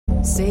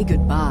Say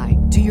goodbye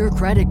to your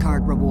credit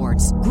card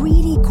rewards.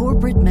 Greedy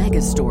corporate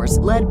mega stores,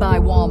 led by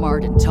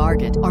Walmart and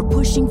Target, are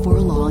pushing for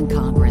a law in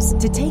Congress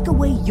to take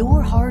away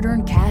your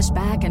hard-earned cash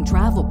back and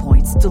travel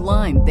points to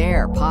line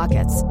their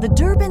pockets. The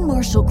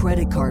Durbin-Marshall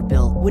credit card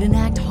bill would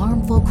enact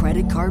harmful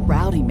credit card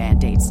routing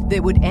mandates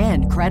that would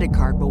end credit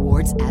card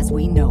rewards as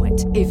we know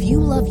it. If you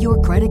love your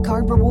credit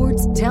card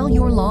rewards, tell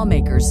your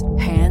lawmakers,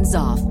 hands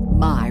off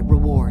my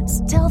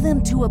rewards. Tell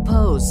them to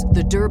oppose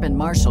the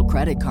Durbin-Marshall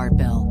credit card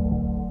bill.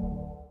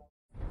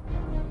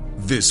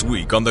 This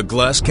week on the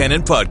Glass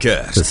Cannon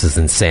Podcast. This is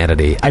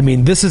insanity. I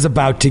mean, this is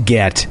about to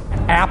get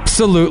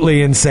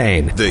absolutely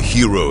insane. The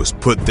heroes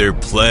put their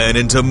plan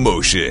into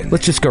motion.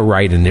 Let's just go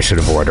right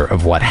initiative order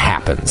of what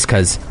happens,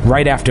 because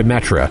right after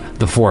Metra,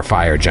 the 4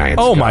 fire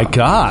giants Oh, go. my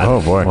God.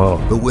 Oh, boy.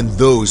 Whoa. But when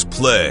those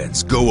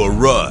plans go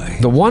awry,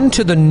 The one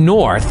to the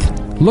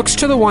north looks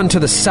to the one to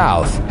the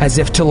south as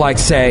if to, like,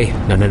 say,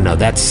 no,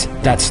 that's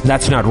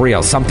not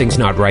real. Something's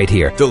not right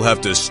here. they'll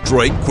have to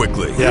strike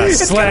quickly. Yeah,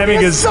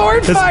 slamming his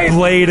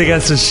blade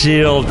against his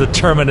shield, the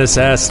Terminus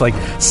S, like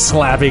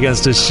slapping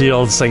against his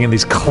shield, singing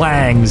these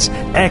clangs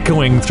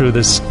echoing through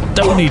this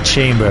stony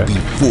chamber.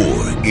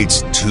 Before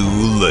it's too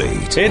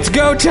late. It's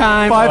go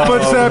time. 5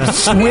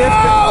 footsteps, swift.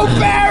 No,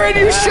 Baron,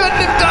 you shouldn't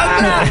have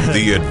done that.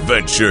 The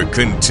adventure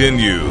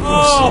continues.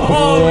 Wow.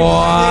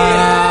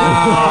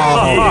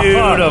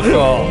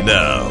 Beautiful.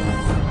 Now.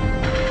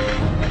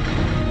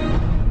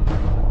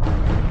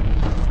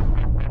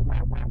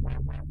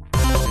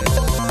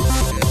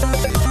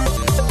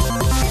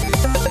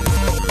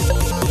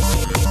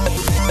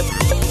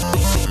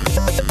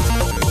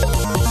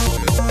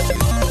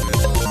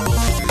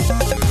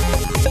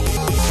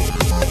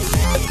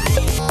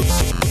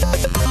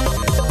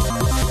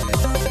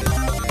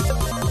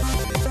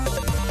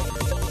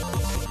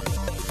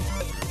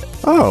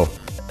 Oh,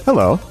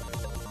 hello.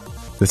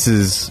 This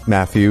is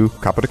Matthew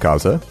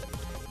Capodicasa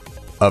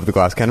of the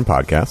Glass Cannon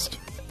Podcast.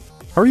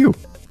 How are you?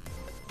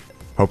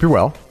 Hope you're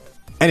well.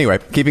 Anyway,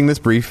 keeping this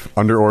brief,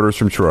 under orders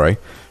from Troy,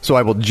 so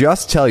I will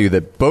just tell you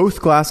that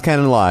both Glass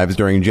Cannon Lives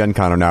during Gen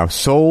Con are now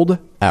sold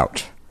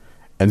out.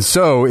 And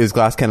so is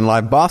Glass Cannon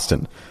Live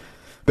Boston.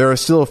 There are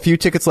still a few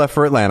tickets left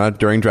for Atlanta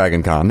during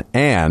Dragon Con,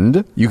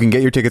 and you can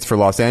get your tickets for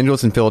Los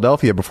Angeles and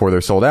Philadelphia before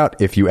they're sold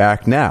out if you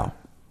act now.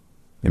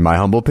 In my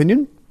humble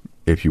opinion,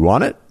 if you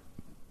want it,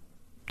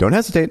 don't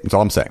hesitate. That's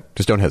all I'm saying.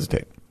 Just don't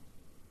hesitate.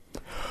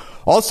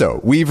 Also,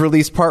 we've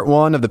released part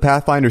 1 of the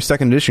Pathfinder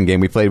 2nd Edition game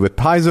we played with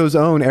Paizo's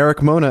own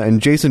Eric Mona and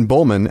Jason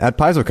Bullman at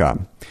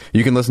PaizoCon.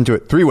 You can listen to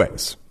it 3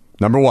 ways.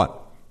 Number 1,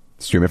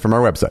 stream it from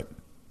our website.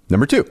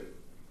 Number 2,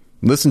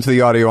 listen to the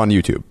audio on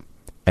YouTube.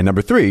 And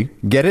number 3,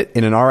 get it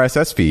in an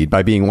RSS feed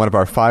by being one of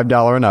our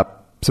 $5 and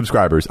up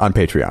subscribers on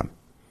Patreon.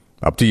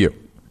 Up to you.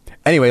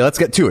 Anyway, let's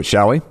get to it,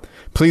 shall we?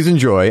 Please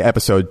enjoy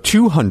episode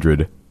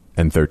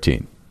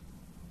 213.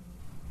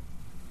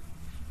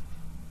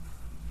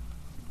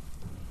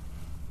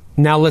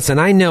 Now, listen,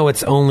 I know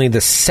it's only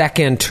the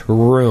second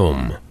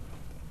room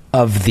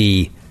of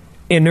the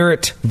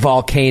inert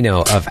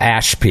volcano of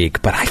Ash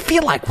Peak, but I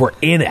feel like we're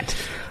in it.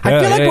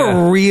 I feel like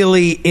we're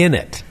really in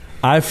it.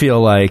 I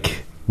feel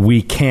like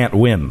we can't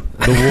win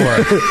the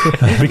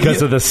war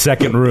because of the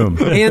second room.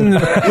 In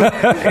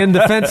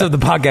defense of the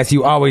podcast,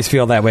 you always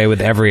feel that way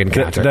with every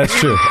encounter. That's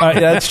true.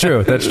 That's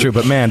true. That's true.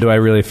 But man, do I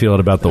really feel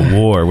it about the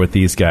war with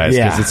these guys?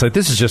 Yeah. Because it's like,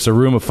 this is just a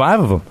room of 5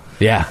 of them.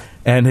 Yeah.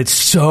 And it's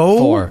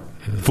so...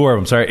 4 of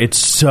them, sorry. It's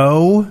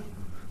so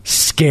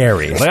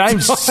scary. Like,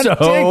 I'm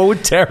so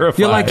terrified.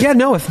 You're like, yeah,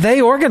 no, if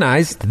they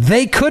organized,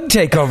 they could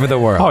take over the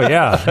world. Oh,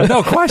 yeah.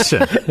 No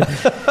question.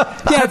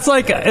 Yeah, it's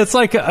like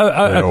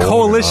a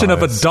coalition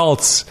of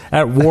adults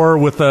at war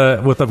with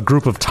a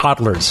group of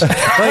toddlers. Like,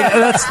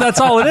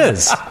 that's all it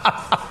is.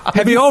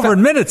 It'll be over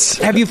in minutes.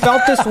 Have you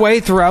felt this way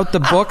throughout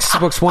the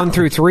books 1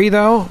 through 3,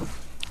 though?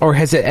 Or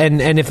has it,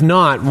 and if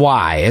not,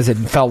 why? Has it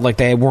felt like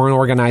they weren't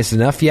organized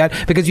enough yet?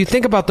 Because you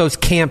think about those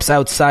camps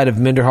outside of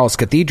Minderhall's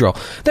Cathedral,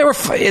 there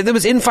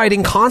was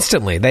infighting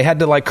constantly. They had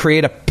to like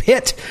create a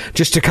pit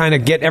just to kind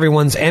of get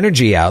everyone's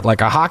energy out,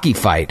 like a hockey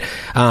fight.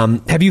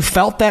 Have you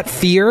felt that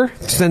fear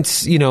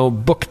since,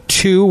 book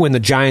 2 when the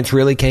Giants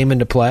really came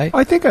into play?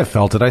 I think I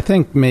felt it. I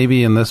think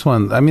maybe in this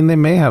one, I mean, they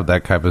may have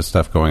that type of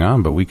stuff going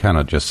on, but we kind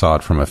of just saw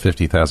it from a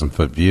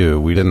 50,000-foot view.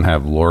 We didn't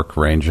have Lork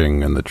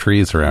ranging in the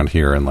trees around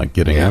here and like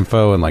getting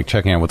info and like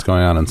checking out what's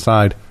going on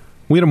inside.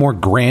 We had a more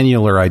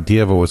granular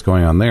idea of what was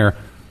going on there.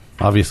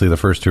 Obviously, the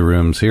first 2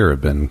 rooms here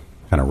have been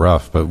kind of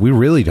rough, but we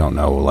really don't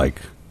know.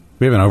 Like,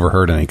 we haven't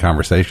overheard any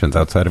conversations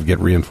outside of get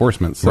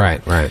reinforcements. So.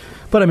 Right.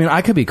 But I mean,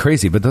 I could be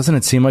crazy, but doesn't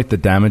it seem like the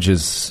damage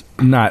is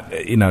not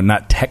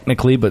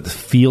technically, but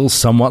feels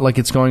somewhat like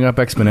it's going up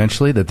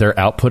exponentially, that they're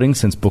outputting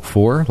since book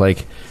 4?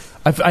 Like,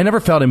 I never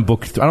felt in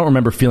book. I don't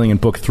remember feeling in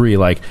book 3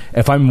 like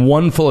if I'm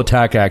one full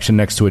attack action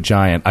next to a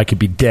giant, I could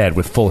be dead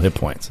with full hit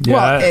points.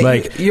 Yeah. Well,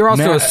 like you're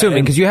also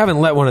assuming because you haven't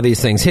let one of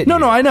these things hit. No, you.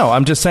 no, I know.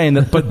 I'm just saying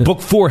that. But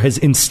book 4 has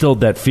instilled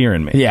that fear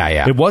in me.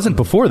 Yeah. It wasn't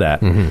before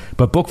that.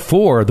 But book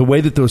 4, the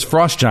way that those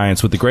frost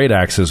giants with the great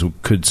axes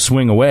could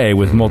swing away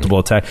with multiple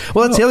attacks.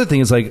 Well, that's the other thing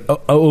is like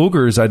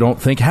ogres. I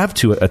don't think have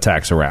 2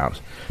 attacks around.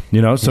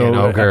 You know, so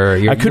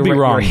ogre, I could be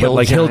wrong, but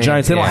like hill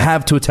giants, they don't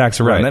have 2 attacks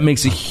around. Right. That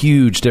makes a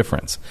huge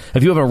difference.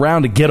 If you have a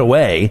round to get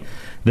away,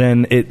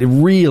 then it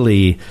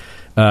really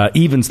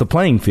evens the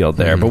playing field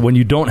there. But when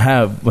you don't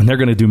have, when they're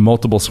going to do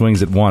multiple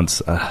swings at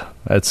once,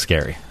 that's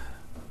scary.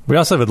 We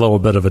also have a little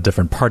bit of a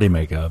different party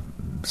makeup,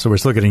 so we're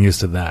still getting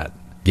used to that.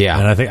 Yeah,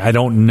 and I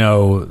don't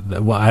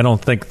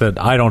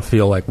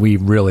feel like we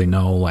really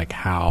know like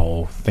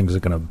how things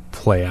are going to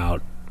play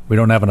out. We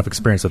don't have enough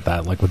experience with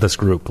that, like with this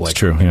group. Like, it's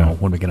true. You know,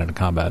 when we get into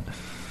combat.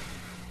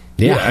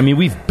 Yeah, I mean,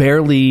 we've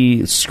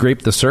barely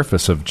scraped the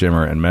surface of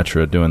Jimmer and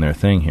Metra doing their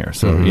thing here.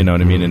 So you know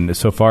what I mean. And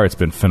so far, it's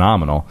been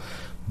phenomenal.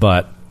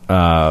 But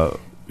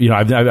you know,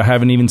 I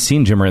haven't even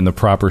seen Jimmer in the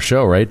proper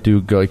show. Right?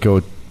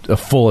 Go a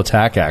full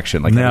attack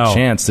action, like have a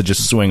chance to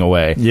just swing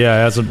away. Yeah,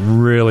 it hasn't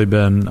really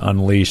been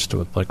unleashed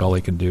with like all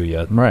he can do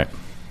yet. Right.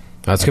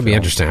 That's going to be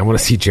interesting. I want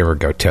to see Jimmer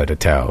go toe to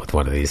toe with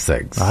one of these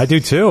things. I do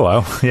too.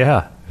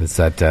 Yeah. It's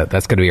that's going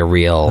to be a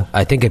real.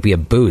 I think it'd be a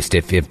boost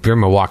if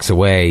Jimmer walks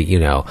away. You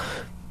know,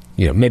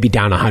 maybe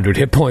down 100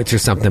 hit points or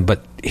something,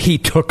 but he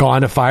took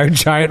on a fire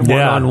giant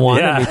one-on-one.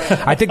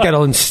 Yeah. I think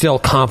that'll instill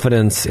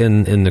confidence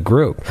in the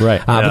group.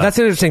 Right. But that's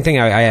an interesting thing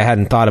I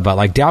hadn't thought about.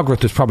 Like,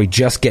 Dalgrith was probably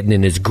just getting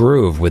in his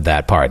groove with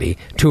that party.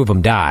 2 of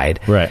them died.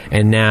 Right.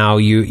 And now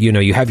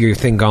you have your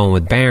thing going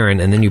with Baron,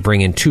 and then you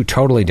bring in 2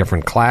 totally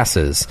different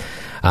classes.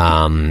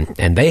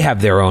 And they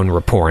have their own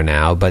rapport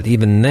now, but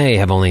even they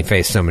have only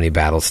faced so many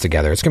battles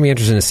together. It's going to be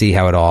interesting to see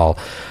how it all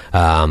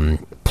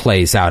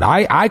plays out.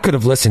 I could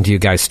have listened to you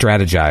guys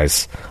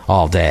strategize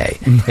all day.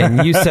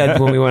 And you said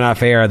when we went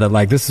off air that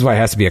like this is why it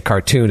has to be a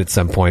cartoon at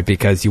some point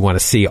because you want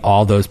to see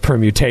all those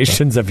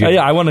permutations of your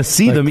I want to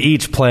see them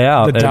each play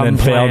out the dumb and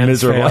then fail plans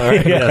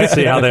miserably. Yeah,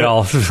 see how they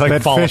all like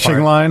That fall fishing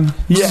apart. line.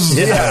 Yeah.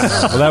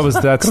 Well,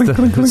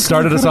 that's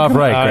started us off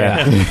right.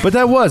 yeah. But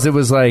it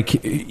was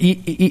like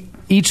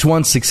each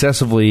one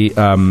successively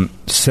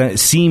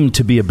seemed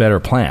to be a better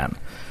plan.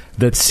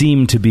 That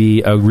seemed to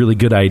be a really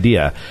good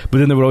idea, but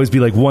then there would always be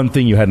like one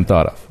thing you hadn't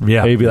thought of.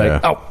 Yeah, you'd be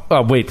like,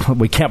 oh, wait,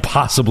 we can't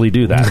possibly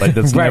do that. Like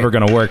that's never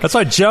going to work. That's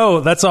why,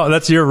 Joe.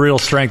 That's your real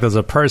strength as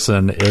a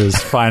person is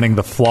finding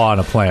the flaw in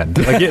a plan.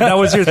 Like that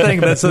was your thing.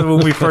 That's when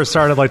we first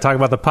started like talking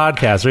about the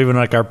podcast, or even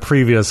like our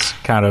previous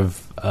kind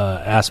of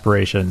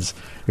aspirations.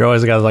 You're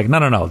always the guy that's like,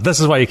 no, this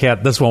is why you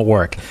can't. This won't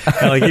work.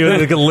 And like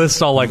you can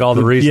list all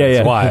the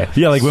reasons why.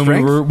 Yeah, like when we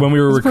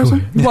were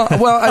recording. Well,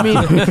 I mean,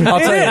 I'll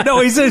tell you.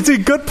 No, he's a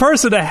good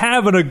person to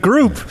have in a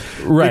group,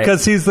 right?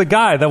 Because he's the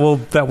guy that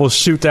will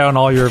shoot down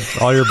all your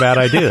bad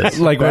ideas.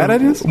 Like bad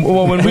ideas.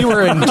 Well, when we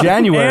were in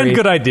January, and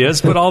good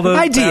ideas, but all the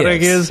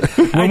ideas.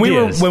 When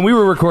we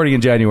were recording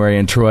in January,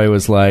 and Troy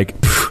was like,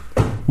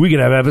 we could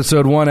have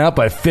episode 1 out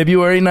by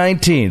February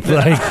 19th.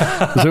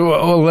 Like,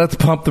 so let's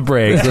pump the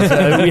brakes. We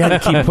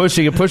had to keep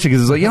pushing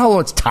because it's like, how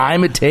much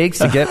time it takes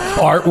to get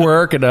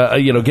artwork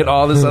and get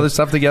all this other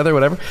stuff together,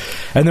 whatever.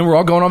 And then we're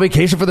all going on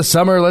vacation for the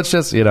summer. Let's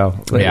just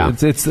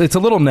it's a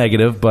little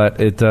negative, but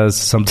it does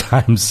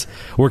sometimes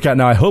work out.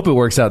 Now I hope it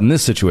works out in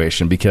this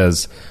situation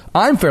because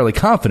I'm fairly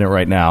confident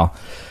right now.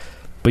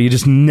 But you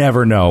just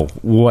never know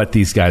what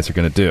these guys are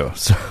going to do.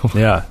 So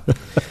yeah.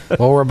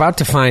 Well, we're about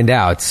to find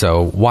out,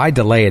 so why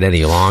delay it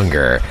any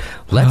longer?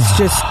 Let's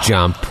just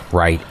jump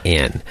right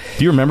in.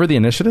 Do you remember the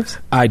initiatives?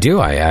 I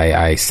do.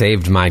 I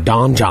saved my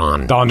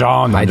donjon.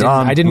 I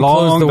didn't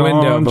Long close the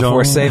window donjon.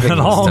 before saving this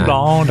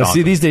time.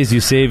 See, these days you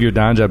save your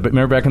donjon, but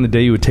remember back in the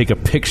day you would take a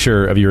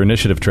picture of your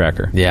initiative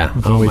tracker. Yeah.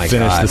 When we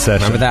finished the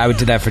session. Remember that? I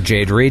did that for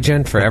Jade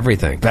Regent, for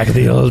everything. Back in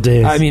the old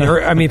days. I mean,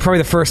 probably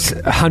the first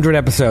 100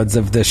 episodes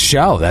of this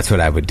show, that's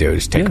what I would do,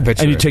 is take a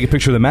picture. And you take a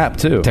picture of the map,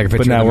 too. Take a picture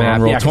but now of the we're map.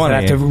 on roll 'cause I 20.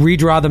 have to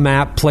redraw the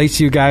map, place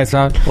you guys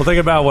out. Well,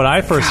 think about when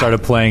I first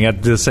started playing.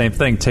 I'd do the same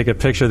thing. Take a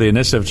picture of the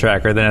initiative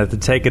tracker, then I have to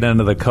take it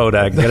into the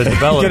Kodak, get it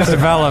developed. Get it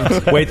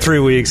developed. Wait 3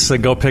 weeks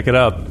and go pick it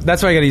up.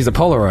 That's why I got to use a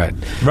Polaroid.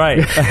 Right.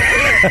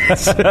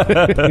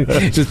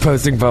 Just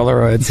posting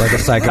Polaroids like a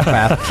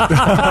psychopath.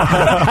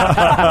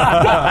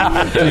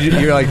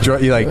 you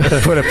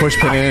put a push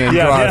pin in and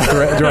draw a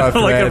thread.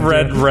 Like a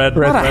red A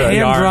lot of hand-drawn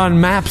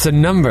yarn. maps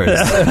and numbers.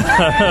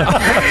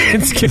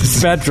 It's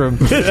Spectrum.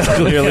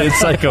 Clearly it's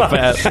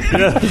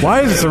psychopath.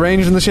 Why is this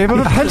arranged in the shape of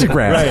a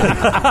pentagram?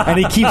 Right. And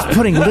he keeps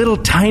putting little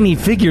tiny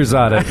figures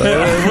on it.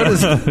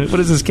 What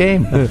is this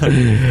game?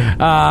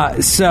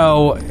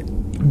 So,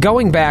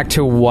 going back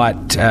to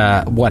what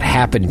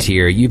happened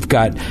here, you've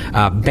got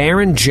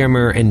Baron,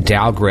 Jimmer, and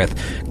Dalgrith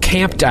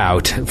camped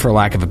out, for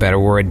lack of a better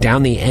word,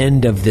 down the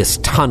end of this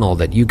tunnel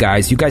that you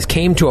guys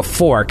came to a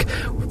fork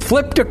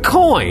flipped a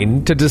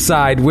coin to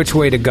decide which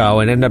way to go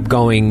and end up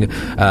going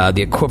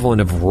the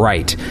equivalent of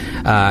right.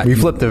 We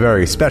flipped a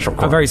very special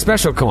coin. A very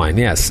special coin,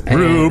 yes.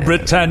 Rue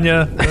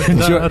Britannia.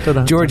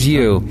 George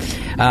Yu.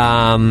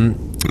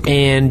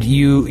 And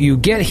you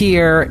get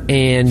here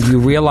and you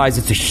realize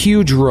it's a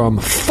huge room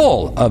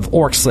full of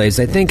orc slaves.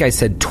 I think I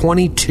said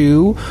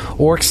 22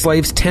 orc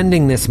slaves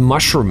tending this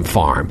mushroom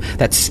farm.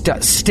 That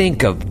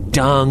stink of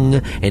dung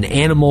and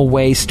animal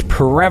waste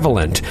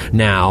prevalent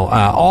now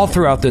all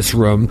throughout this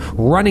room,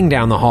 running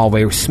down the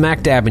hallway,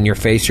 smack dab in your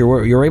face.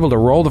 You're able to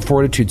roll the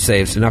fortitude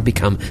saves to not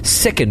become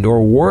sickened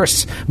or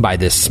worse by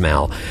this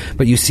smell.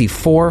 But you see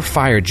 4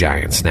 fire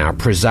giants now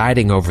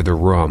presiding over the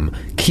room,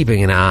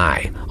 keeping an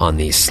eye on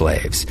these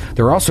slaves.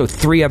 There are also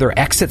 3 other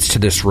exits to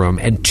this room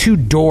and 2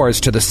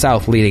 doors to the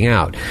south leading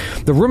out.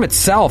 The room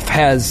itself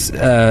has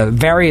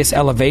various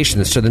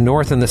elevations. To the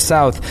north and the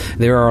south,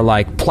 there are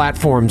like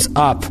platforms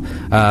up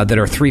that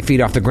are 3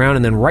 feet off the ground,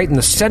 and then right in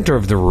the center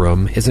of the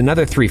room is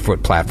another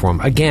 3-foot platform.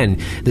 Again,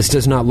 this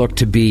does not look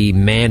to be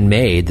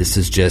man-made. This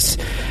is just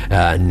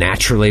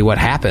naturally what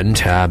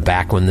happened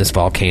back when this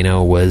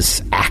volcano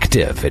was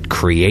active. It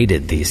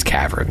created these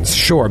caverns.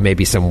 Sure,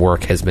 maybe some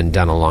work has been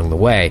done along the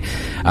way,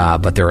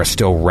 but there are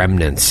still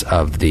remnants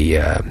of the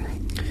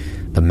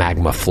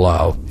magma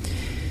flow.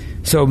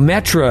 So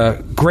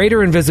Metra, greater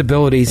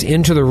invisibilities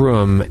into the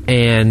room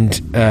and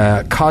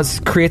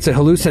creates a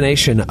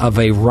hallucination of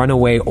a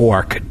runaway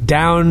orc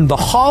down the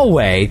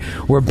hallway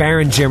where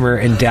Baron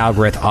Jimmer and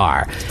Dalgrith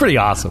are. It's pretty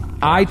awesome.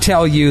 I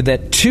tell you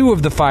that 2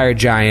 of the fire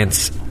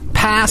giants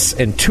pass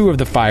and 2 of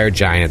the fire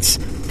giants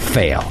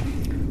fail.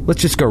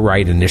 Let's just go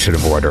right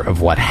initiative order of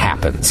what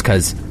happens,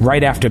 because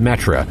right after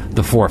Metra,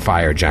 the 4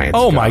 fire giants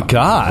Oh, go. my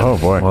God. Oh,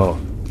 boy. Whoa.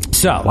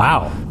 So,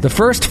 Wow. The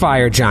first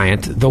fire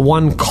giant, the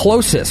one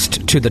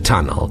closest to the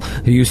tunnel,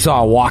 who you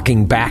saw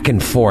walking back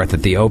and forth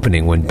at the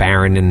opening when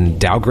Baron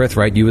and Dalgrith,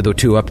 right? You were the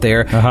 2 up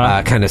there,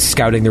 kind of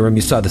scouting the room.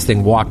 You saw this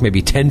thing walk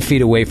maybe 10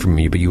 feet away from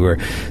you, but you were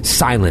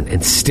silent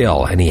and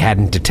still, and he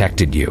hadn't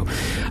detected you.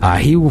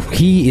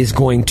 He is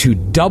going to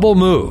double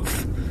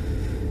move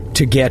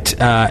to get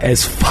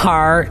as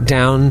far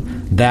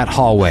down that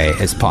hallway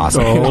as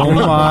possible. Oh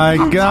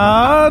my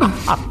God!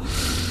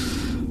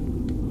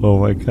 Oh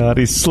my God,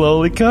 he's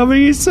slowly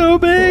coming. He's so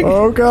big.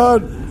 Oh,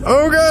 God.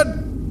 Oh,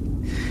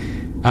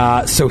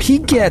 God. So he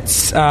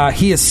gets,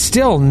 he is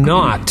still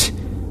not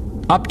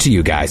up to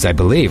you guys, I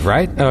believe,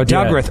 right? Oh,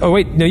 Dalgrith. Yeah. Oh,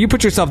 wait, no, you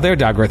put yourself there,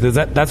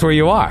 Dalgrith. That's where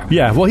you are?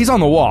 Yeah, well, he's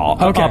on the wall.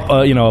 Okay. Up,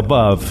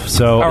 above.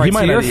 So All right, he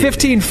might so you're not-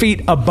 15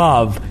 feet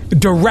above,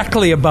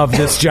 directly above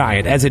this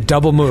giant as it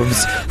double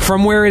moves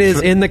from where it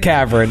is in the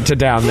cavern to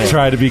down there.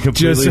 Try to be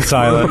completely Just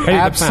silent.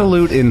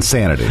 Absolute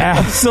insanity.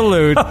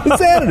 Absolute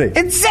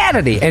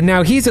insanity. And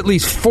now he's at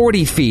least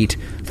 40 feet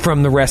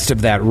from the rest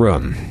of that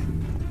room.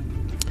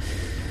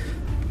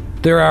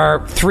 There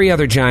are 3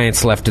 other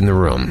giants left in the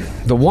room.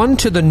 The one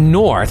to the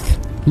north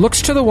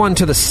looks to the one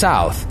to the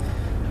south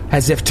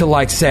as if to,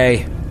 like,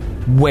 say,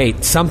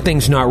 wait,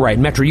 something's not right.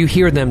 Metro, you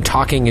hear them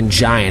talking in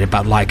giant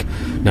about, like,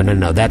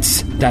 no,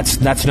 that's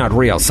not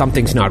real.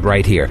 Something's not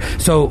right here.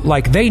 So,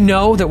 like, they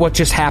know that what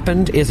just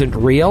happened isn't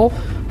real,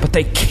 but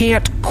they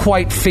can't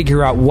quite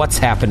figure out what's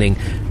happening.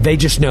 They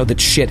just know that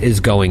shit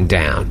is going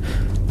down.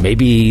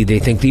 Maybe they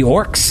think the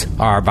orcs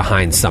are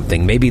behind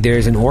something. Maybe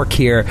there's an orc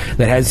here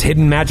that has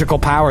hidden magical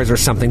powers or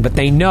something, but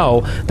they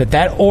know that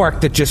that orc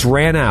that just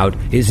ran out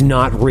is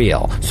not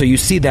real. So you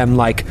see them,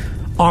 like,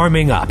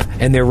 arming up,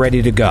 and they're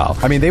ready to go.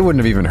 I mean, they wouldn't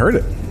have even heard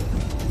it.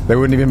 They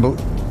wouldn't even...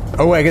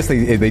 Oh, I guess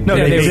they No,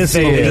 they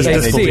see it.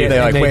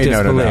 They're like, and wait, they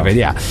no. disbelieve it.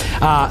 Yeah.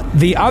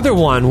 The other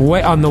one,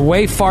 on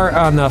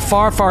the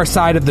far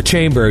side of the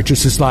chamber,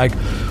 just is like,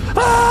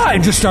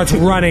 and just starts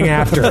running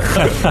after.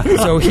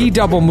 So he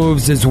double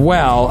moves as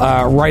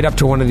well, right up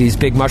to one of these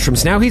big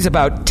mushrooms. Now he's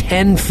about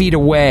 10 feet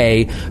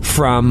away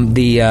from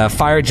the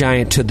fire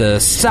giant to the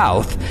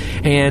south,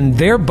 and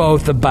they're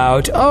both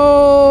about,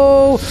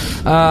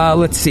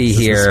 let's see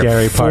here,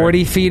 scary part.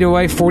 40 feet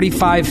away,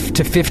 45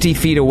 to 50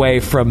 feet away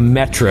from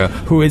Metra,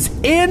 who is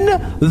in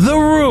the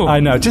room. I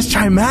know. Just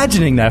try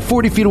imagining that.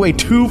 40 feet away,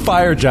 2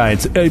 fire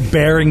giants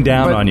bearing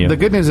down But on you. the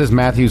good news is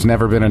Matthew's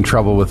never been in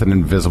trouble with an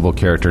invisible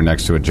character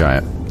next to a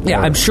giant. Yeah,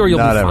 I'm sure you'll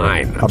be Not ever.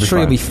 fine. I'll I'm be sure fine.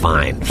 you'll be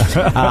fine.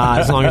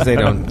 As long as they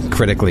don't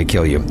critically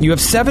kill you. You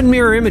have 7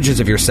 mirror images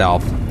of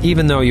yourself,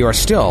 even though you are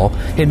still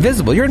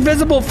invisible. You're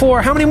invisible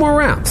for how many more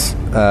rounds?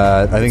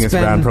 I think it's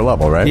been- round per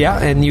level, right? Yeah,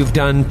 and you've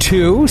done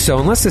 2, so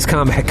unless this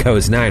combat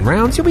goes 9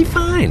 rounds, you'll be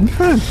fine.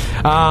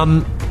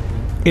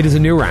 It is a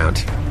new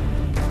round.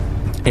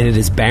 And it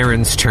is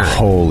Baron's turn.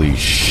 Holy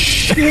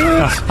shit.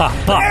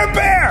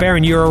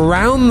 Baron, you're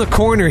around the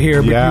corner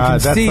here, but Yeah, you can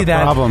that's see the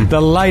that problem. the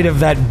light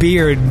of that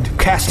beard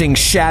casting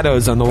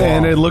shadows on the wall.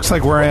 And it looks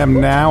like where I am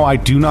now, I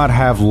do not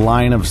have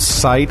line of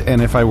sight, and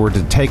if I were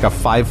to take a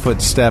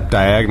 5-foot step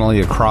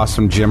diagonally across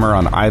from Jimmer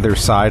on either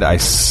side, I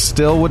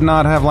still would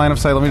not have line of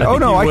sight. Let me. Oh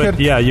no, I could.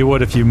 Yeah, you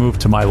would if you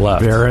moved to my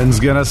left. Baron's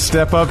gonna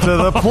step up to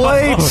the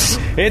plate.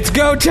 It's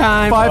go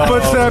time.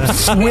 5-foot step,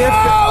 swift.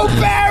 Oh,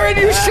 Baron,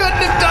 you shouldn't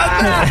have done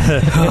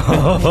that.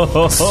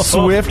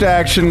 Swift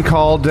action call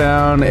call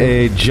down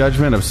a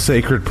judgment of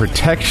sacred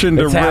protection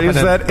to It's raise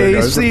happening. that There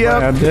goes the AC up.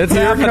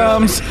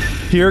 plan. It's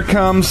Here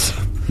comes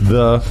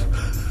the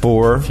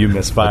 4 If you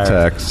misfire,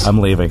 attacks. I'm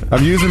leaving.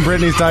 I'm using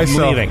Brittany's dice.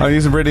 leaving. I'm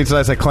using Brittany's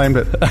dice. I claimed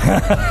it.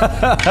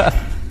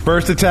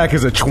 First attack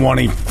is a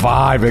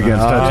 25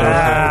 against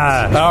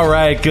touch. All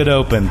right, good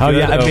open. Oh, Good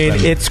yeah. I mean,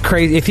 open. it's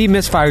crazy. If he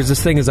misfires,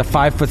 this thing is a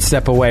 5-foot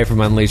step away from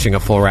unleashing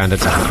a full round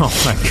attack. Oh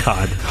my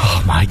god.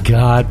 Oh my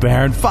God,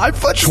 Baron! 5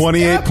 foot.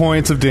 28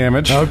 points of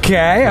damage.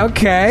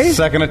 Okay.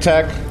 Second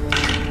attack.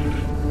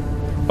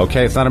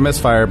 Okay, it's not a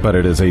misfire, but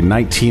it is a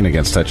 19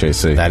 against touch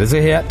AC. That is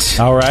a hit.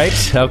 All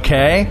right,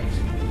 okay.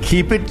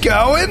 Keep it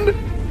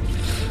going.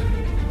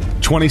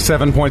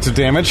 27 points of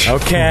damage.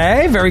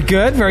 Okay, very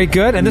good.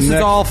 And this is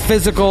Next. all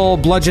physical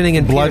bludgeoning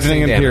and Bludgeoning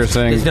piercing and damage.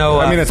 piercing. There's no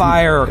I mean, it's-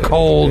 fire or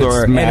cold it's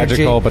or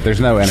magical, energy. but there's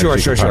no energy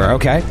Sure. component.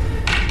 Okay.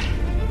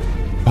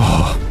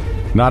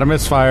 Not a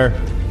misfire.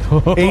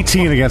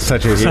 18 against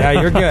touch AC. Yeah,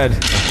 you're good.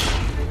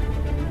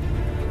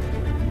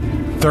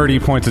 30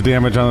 points of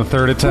damage on the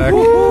third attack. I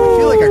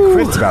feel like a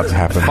crit's about to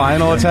happen.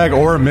 Final attack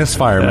or a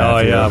misfire,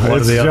 Matthew. yeah, one or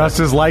It's the other. just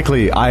as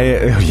likely.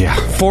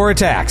 4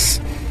 attacks.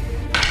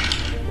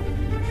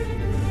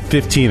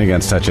 15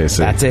 against touch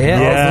AC. That's a hit.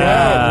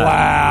 Yeah.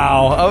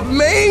 Wow,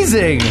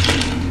 amazing.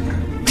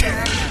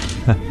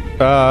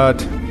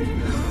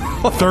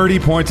 30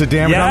 points of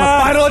damage on the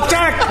Yeah. final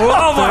attack.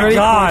 Oh my 30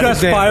 god.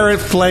 Just fire it,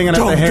 flinging at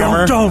the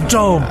hammer. Don't.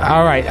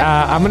 All right,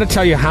 I'm going to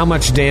tell you how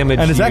much damage.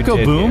 And does you that go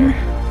did boom?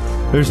 here.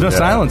 There's no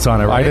silence on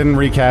it, right? I didn't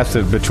recast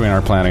it between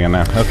our planning and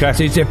now. Okay.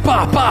 So you say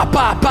ba ba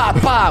ba ba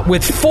ba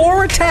with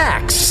 4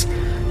 attacks.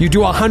 You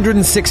do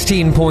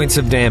 116 points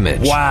of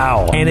damage.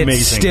 Wow, and it's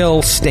amazing.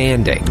 still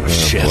standing.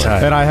 Shit.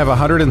 And I have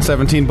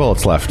 117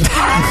 bullets left. Good to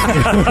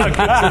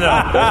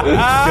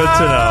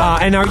know.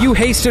 And are you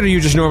hasted or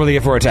you just normally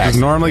get 4 attacks?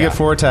 Normally get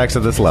 4 attacks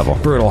at this level.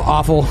 Brutal,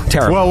 awful,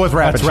 terrible. Well, with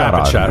rapid That's shot. rapid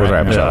on. shot, With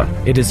right? rapid Yeah.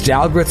 shot. It is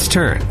Dalgrith's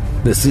turn.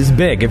 This is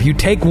big. If you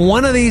take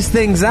one of these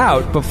things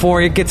out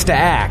before it gets to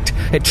act,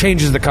 it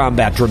changes the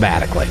combat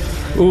dramatically.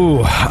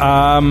 Ooh,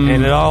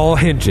 And it all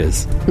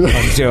hinges on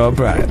Joe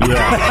O'Brien.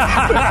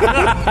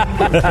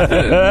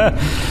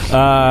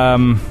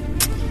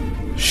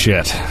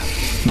 shit.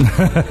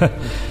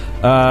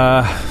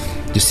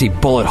 You see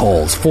bullet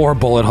holes, 4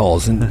 bullet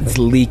holes, and it's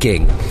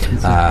leaking.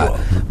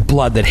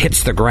 Blood that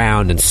hits the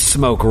ground and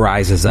smoke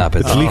rises up.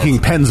 It's leaking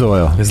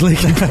Pennzoil. It's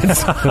leaking.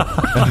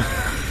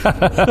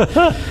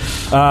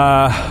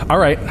 All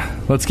right,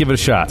 let's give it a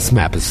shot. This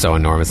map is so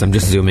enormous. I'm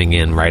just zooming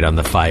in right on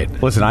the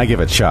fight. Listen, I give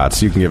it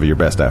shots. You can give it your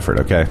best effort,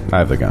 okay? I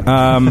have the gun.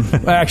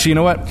 Actually, you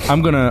know what?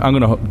 I'm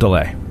gonna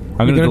delay.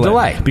 I'm You're gonna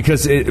delay.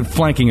 because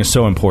flanking is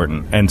so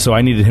important, and so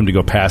I needed him to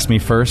go past me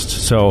first.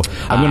 So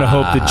I'm going to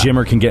hope that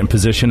Jimmer can get in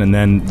position and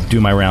then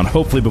do my round,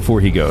 hopefully before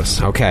he goes.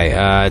 Okay,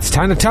 it's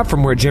kind of tough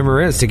from where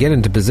Jimmer is to get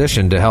into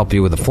position to help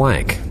you with the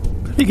flank.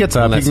 he gets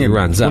up. Unless he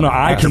runs Well, up. no,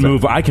 I can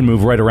move. I can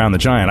move right around the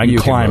giant. I can You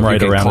climb move, you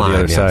right can around to climb, the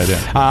other yeah. side.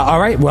 Yeah. All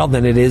right, well,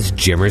 then it is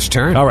Jimmer's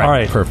turn. All right, All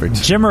right, perfect.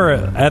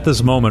 Jimmer at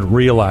this moment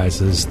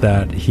realizes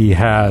that he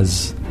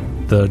has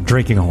the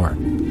drinking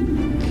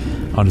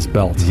horn on his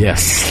belt.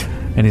 Yes.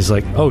 And he's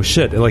like, "Oh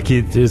shit!" Like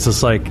he's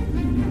just like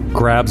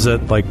grabs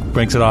it, like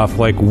breaks it off,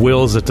 like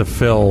wills it to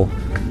fill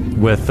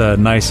with a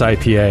nice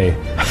IPA,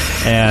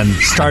 and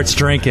starts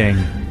drinking.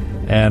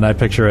 And I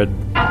picture it.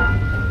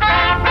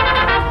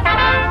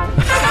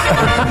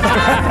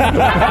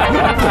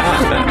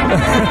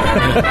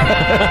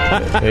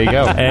 There you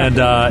go.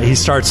 And he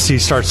starts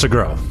to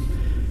grow.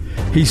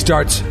 He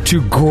starts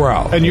to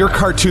grow. And you're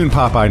cartoon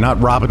Popeye, not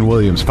Robin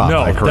Williams Popeye,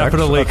 No, correct?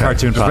 definitely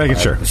cartoon Just Popeye. making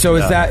sure. So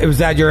was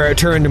that your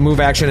turn to move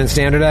action and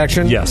standard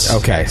action? Yes.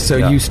 Okay, so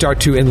Yeah. you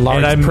start to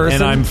enlarge And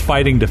person. I'm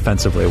fighting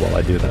defensively while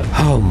I do that.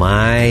 Oh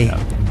my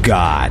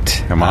God!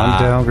 Come on,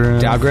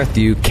 Dalgrith. Dalgrith,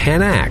 you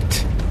can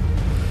act.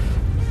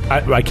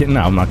 I can.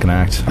 No, I'm not going to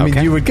act. I mean,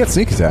 Okay. you would get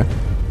sneak attack.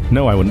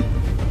 No, I wouldn't.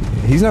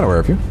 He's not aware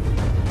of you.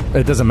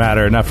 It doesn't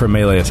matter. Not for a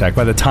melee attack.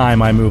 By the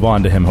time I move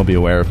on to him, he'll be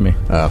aware of me.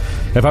 Oh.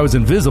 If I was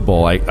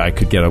invisible, I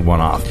could get a one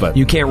off, but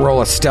You can't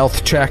roll a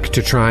stealth check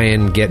to try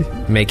and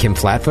make him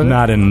flat-footed.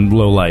 not in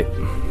low light.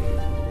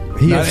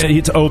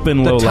 It's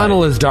open The low tunnel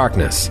light. is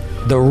darkness.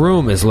 The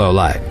room is low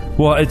light.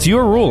 Well, it's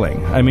your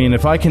ruling. I mean,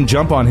 if I can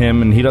jump on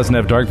him and he doesn't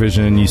have dark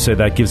vision, and you say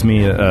that gives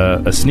me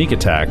a sneak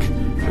attack,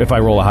 if I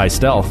roll a high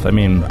stealth, I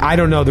mean, I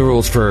don't know the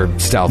rules for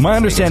stealth. my and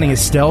understanding sneak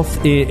is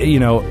stealth.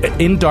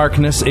 In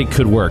darkness, it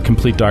could work.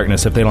 Complete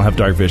darkness if they don't have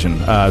dark vision.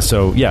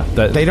 So yeah,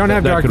 They don't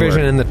have dark could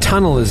vision, work. and the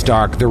tunnel is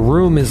dark. The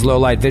room is low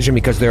light vision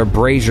because there are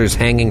braziers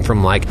hanging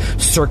from like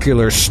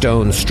circular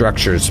stone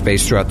structures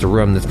spaced throughout the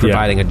room that's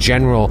providing a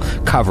general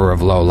cover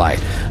of low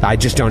light. I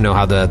just don't know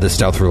how the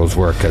stealth rules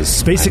work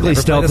because Basically,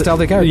 stealth.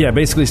 stealthy character. Yeah,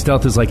 basically,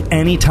 stealth is like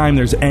anytime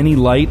there's any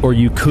light or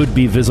you could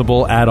be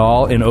visible at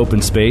all in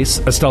open space.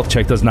 A stealth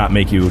check does not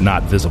make you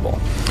not visible.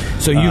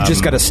 So you've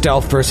just got a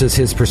stealth versus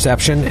his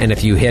perception, and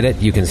if you hit it,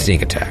 you can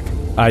sneak attack.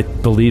 I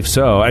believe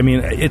so. I mean,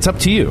 it's up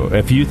to you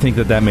if you think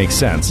that makes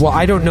sense. Well,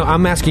 I don't know.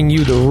 I'm asking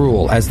you the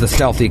rule as the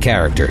stealthy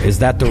character. Is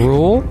that the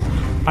rule?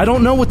 I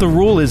don't know what the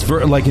rule is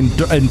for, like in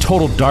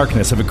total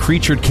darkness. If a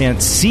creature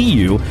can't see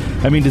you,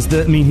 I mean, does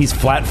that mean he's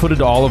flat-footed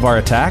to all of our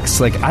attacks?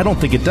 Like, I don't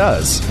think it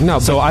does. No,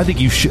 so I think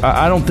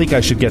I don't think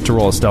I should get to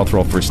roll a stealth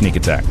roll for a sneak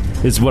attack.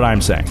 Is what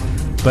I'm saying.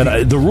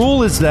 But the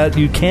rule is that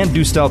you can't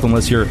do stealth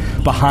unless you're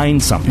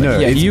behind something.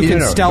 Yeah, you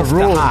can stealth the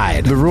rule, to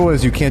hide. The rule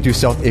is you can't do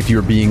stealth if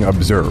you're being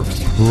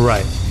observed.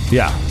 Right.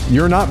 Yeah.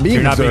 You're not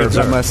being observed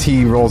unless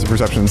he rolls a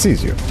perception and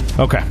sees you.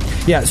 Okay.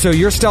 Yeah, so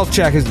your stealth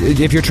check, is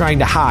if you're trying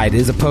to hide,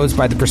 is opposed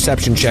by the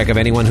perception check of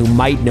anyone who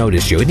might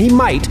notice you. And he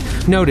might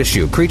notice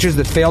you. Creatures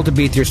that fail to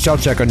beat your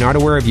stealth check are not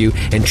aware of you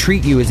and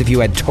treat you as if you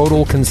had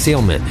total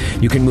concealment.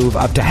 You can move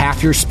up to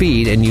half your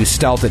speed and use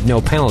stealth at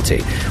no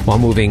penalty. While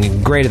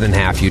moving greater than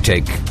half, you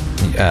take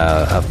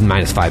a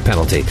 -5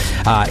 penalty.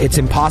 It's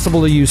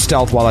impossible to use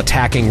stealth while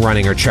attacking,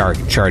 running, or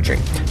charging.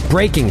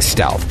 Breaking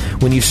stealth.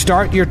 When you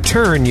start your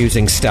turn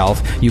using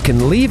stealth, you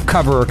can leave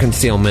cover or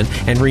concealment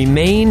and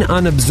remain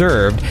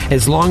unobserved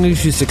as long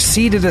as you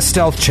succeed at a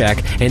stealth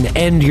check and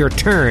end your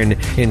turn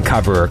in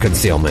cover or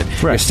concealment.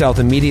 Your stealth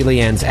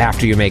immediately ends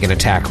after you make an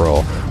attack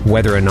roll,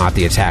 whether or not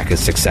the attack is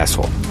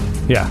successful.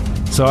 Yeah.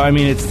 So, I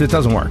mean, it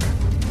doesn't work.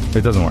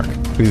 It doesn't work.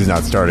 He's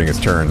not starting his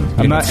turn.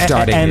 I'm not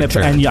starting your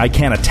turn. And I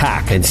can't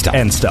attack and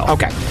stealth.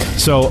 Okay.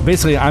 So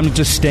basically, I'm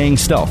just staying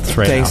stealth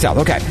right now. Staying stealth.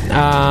 Okay.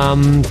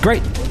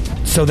 Great.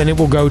 So then it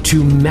will go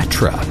to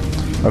Metra.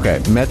 Okay,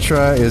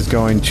 Metra is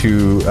going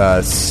to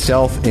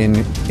stealth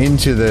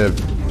into the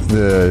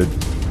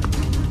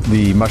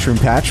mushroom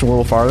patch a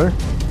little farther.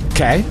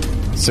 Okay.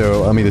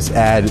 So let me just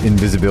add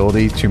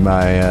invisibility to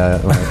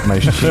my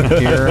sheet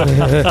here,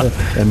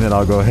 and then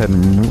I'll go ahead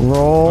and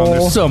roll. Oh,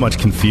 there's so much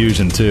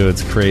confusion too;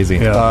 it's crazy.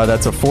 Yeah.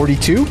 That's a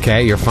 42.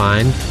 Okay, you're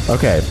fine.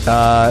 Okay,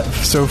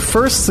 so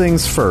first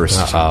things first.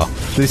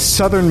 The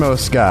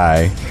southernmost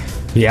guy.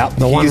 Yeah,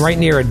 the one right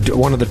near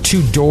one of the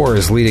two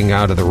doors leading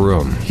out of the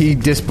room. He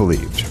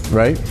disbelieved,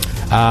 right?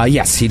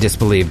 Yes, he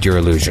disbelieved your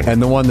illusion.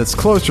 And the one that's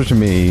closer to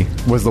me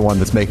was the one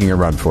that's making a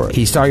run for it.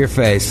 He saw your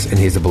face, and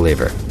he's a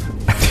believer.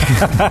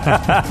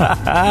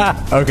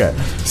 Okay,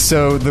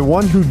 so the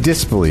one who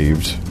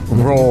disbelieved,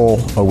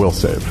 roll a will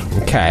save.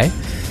 Okay.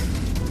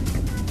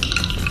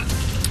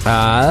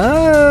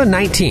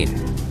 19.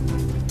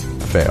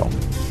 Fail.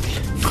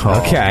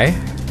 Okay.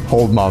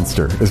 Hold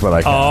monster is what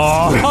I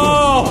cast.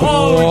 Wow.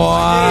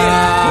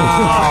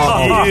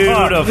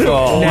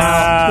 Beautiful.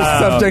 The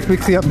subject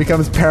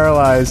becomes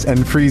paralyzed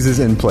and freezes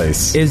in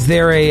place. Is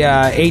there a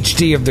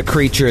HD of the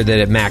creature that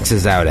it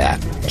maxes out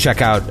at?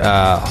 Check out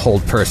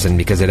Hold Person,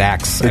 because it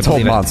acts. It's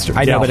Hold Monster.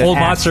 I know, but Hold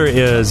Monster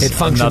is it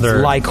functions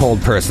another like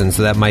Hold Person,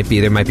 so there might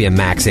be a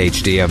max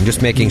HD. I'm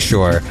just making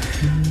sure.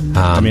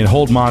 I mean,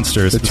 Hold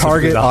Monster is The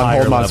target on higher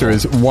Hold Monster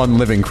level. is one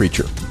living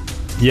creature.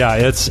 Yeah,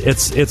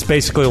 it's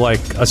basically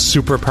like a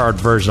super-powered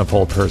version of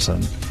Hold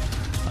Person.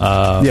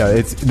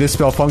 This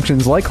spell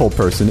functions like Hold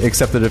Person,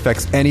 except that it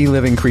affects any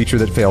living creature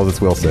that fails its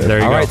will save. There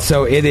you All go. right,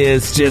 so it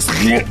is just.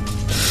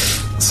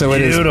 So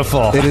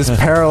Beautiful. It is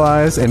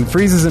paralyzed and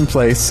freezes in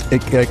place.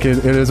 It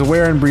is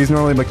aware and breathes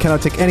normally, but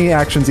cannot take any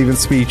actions, even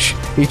speech.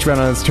 Each round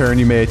on its turn,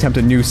 you may attempt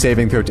a new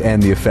saving throw to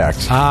end the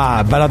effect.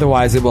 But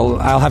otherwise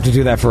I'll have to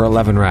do that for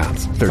 11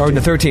 rounds.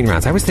 13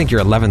 rounds. I always think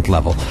you're 11th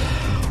level.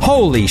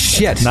 Holy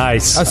shit!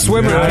 Nice. A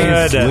swimmer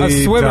can't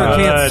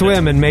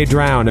swim and may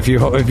drown if you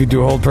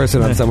do Hold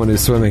Person on someone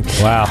who's swimming.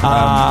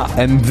 Wow.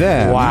 And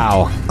then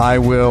I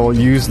will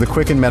use the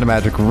Quicken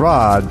Metamagic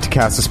Rod to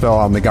cast a spell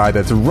on the guy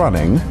that's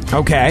running.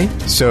 Okay.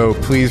 So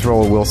please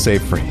roll a will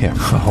save for him.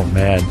 Oh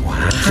man,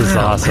 this is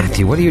awesome.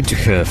 Matthew, what do you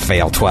do?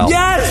 Fail 12.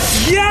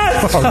 Yes!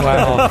 Oh,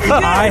 well,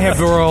 I have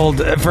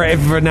rolled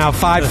for now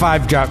 5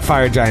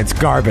 fire giants.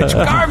 Garbage.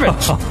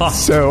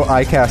 So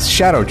I cast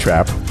Shadow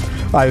Trap.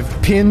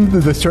 I've pinned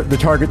the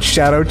target's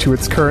shadow to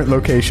its current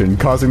location,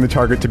 causing the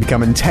target to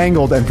become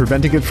entangled and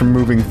preventing it from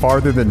moving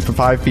farther than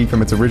 5 feet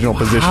from its original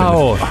position,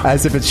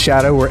 as if its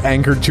shadow were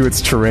anchored to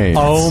its terrain.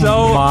 Oh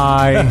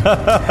my!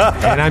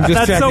 And I'm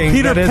just That's so checking.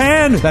 Peter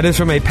Pan. That is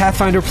from a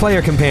Pathfinder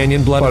player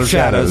companion, Blood of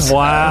Shadows.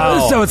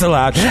 Wow! So it's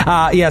allowed.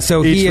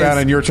 So each he round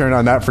is, on your turn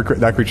on that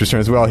creature's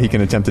turn as well, he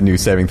can attempt a new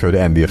saving throw to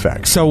end the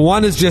effect. So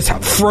one is just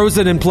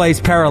frozen in place,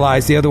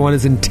 paralyzed. The other one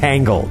is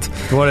entangled.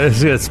 What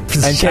is this?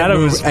 And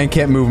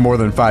can't move more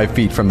than 5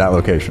 feet from that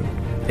location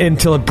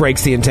until it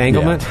breaks the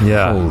entanglement.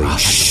 Yeah. Holy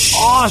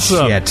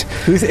awesome! Shit.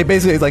 It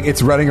basically is like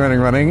it's running,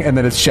 and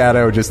then its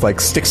shadow just like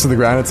sticks to the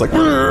ground. It's like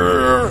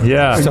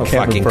So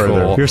fucking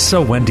cool. You're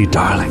so Wendy,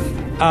 darling.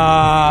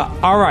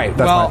 All right.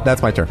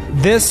 That's my turn.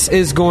 This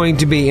is going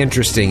to be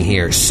interesting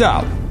here.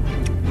 So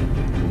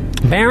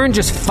Baron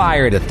just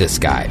fired at this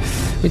guy.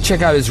 Let me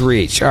check out his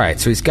reach. All right,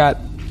 so he's got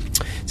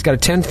a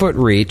 10-foot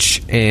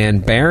reach,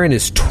 and Baron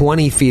is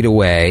 20 feet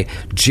away.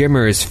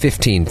 Jimmer is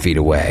 15 feet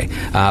away.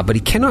 But he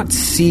cannot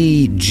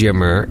see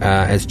Jimmer,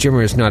 as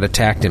Jimmer has not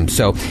attacked him.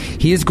 So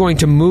he is going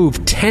to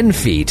move 10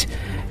 feet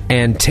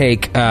and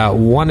take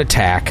one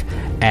attack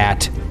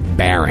at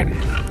Baron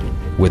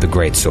with a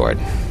greatsword.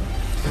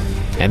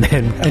 And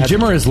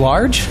Jimmer is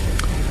large?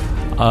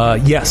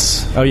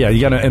 Yes. Oh, yeah,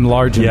 you got to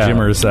enlarge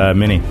Jimmer's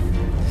mini.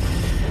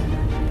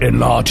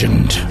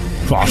 Enlarged.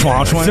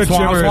 So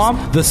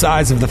Jimmer's the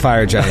size of the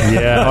fire giant.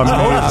 Yeah.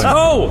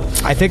 Oh!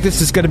 I think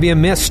this is going to be a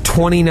miss.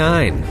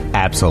 29.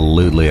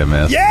 Absolutely a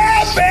miss.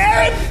 Yeah,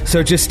 Baron! So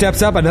it just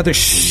steps up, another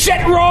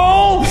shit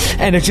roll,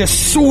 and it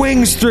just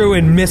swings through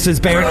and misses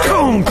Baron.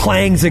 Boom!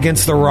 Clangs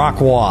against the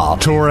rock wall.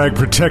 Torag,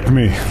 protect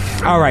me.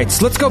 All right,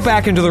 so let's go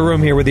back into the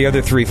room here with the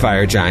other 3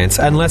 fire giants,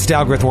 unless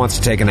Dalgrith wants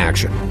to take an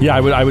action. Yeah,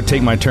 I would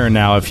take my turn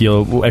now if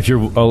you're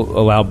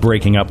allow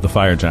breaking up the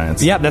fire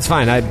giants. Yeah, that's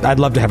fine. I'd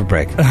love to have a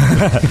break.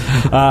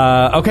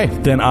 Okay,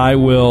 then I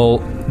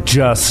will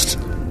just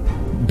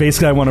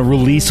basically I want to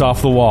release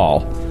off the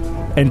wall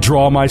and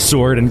draw my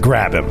sword and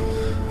grab him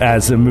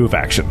as a move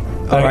action.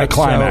 All right,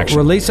 climb so action.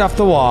 release off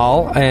the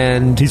wall,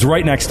 and He's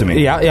right next to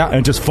me. Yeah.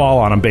 And just fall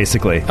on him,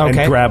 basically. Okay.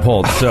 And grab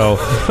hold. So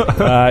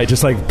it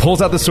just like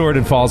pulls out the sword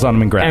and falls on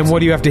him and grabs And what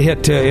do you have to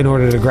hit in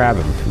order to grab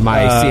him?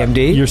 My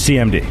CMD? Your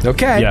CMD.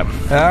 Okay. Yep.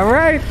 All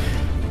right.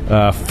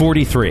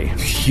 43.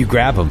 You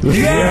grab him.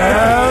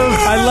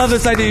 Yes! I love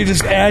this idea. You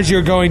just, as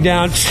you're going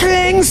down,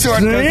 sword goes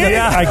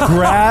down. I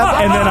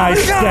grab and then I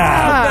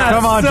stab.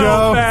 Come on,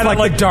 Joe. It's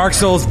like the Dark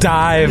Souls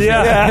dive.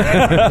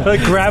 Yeah.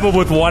 Like grab him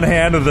with one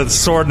hand and the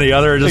sword in the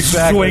other and just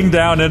swing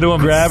down into him.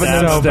 Grab it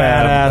and So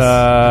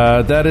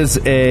stab. That is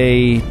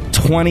a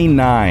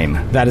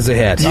 29. That is a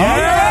hit.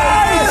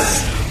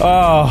 Yes!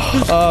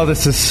 Oh,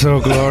 this is so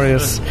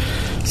glorious.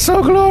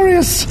 So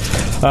glorious.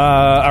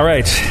 All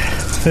right.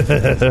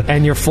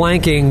 And you're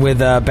flanking with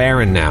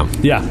Baron now.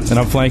 Yeah, and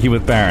I'm flanking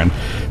with Baron.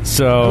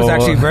 So It was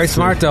actually very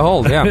smart to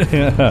hold,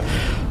 yeah.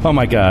 Oh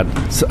my God!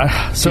 So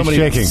many,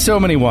 shaking. so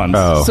many ones.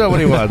 Oh. So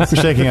many ones.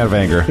 You're shaking out of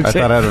anger. I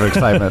thought out of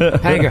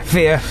excitement. Anger,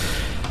 fear.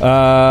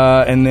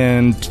 And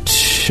then,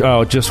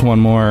 just one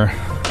more.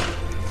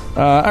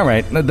 All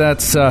right,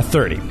 that's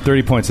 30.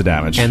 30 points of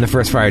damage. And the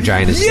first fire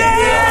giant is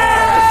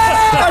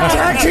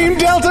Attack Team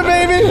Delta,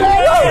 baby!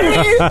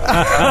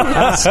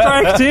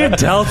 Strike Team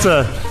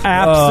Delta.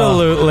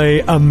 absolutely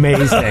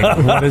amazing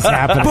what is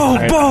happening. Boom,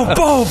 boom,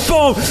 boom,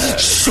 boom.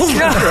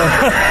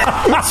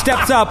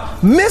 Steps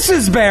up,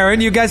 misses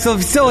Baron. You guys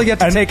still get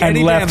to take and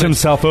any left damage.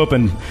 himself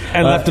open.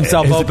 And left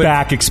himself his open.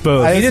 back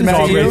exposed. He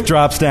didn't see you?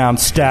 Drops down,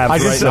 stabs I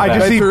just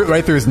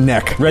right through his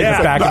neck. in the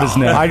back of his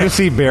neck. I just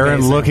see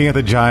Baron looking at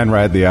the giant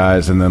right in the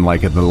eyes, and then,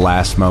 like, at the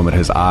last moment,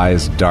 his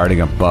eyes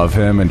darting above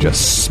him and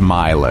just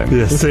smiling.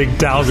 Yeah, saying Like,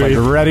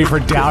 Dalgrith. ready for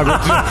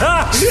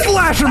Dalgrith to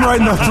slash him right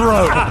in the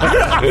throat.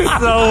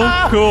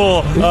 So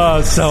cool.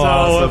 So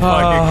awesome.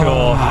 Fucking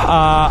cool.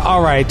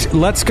 All right,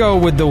 let's go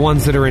with the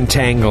ones that are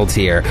entangled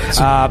here.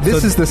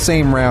 This is the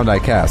same round I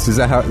cast. Is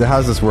that how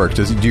does this work?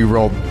 Do you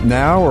roll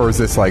now, or is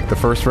this like the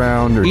first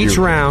round? Or each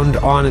round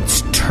on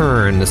its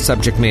turn, the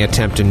subject may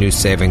attempt a new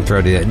saving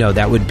throw. No,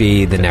 that would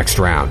be the next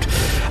round.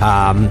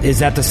 Is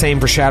that the same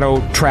for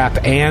Shadow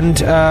Trap and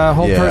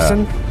Hold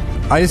Person?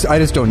 I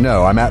just don't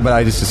know. But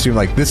I just assume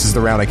like this is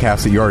the round I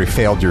cast that you already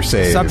failed your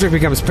save. Subject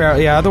becomes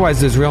yeah. Otherwise,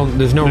 there's no real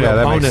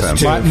that makes bonus sense.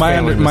 to My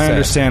failing the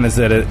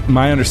save.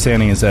 my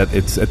understanding is that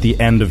it's at the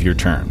end of your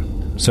turn.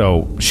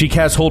 So she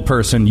casts Hold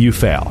Person, you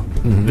fail.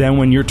 Mm-hmm. Then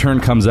when your turn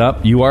comes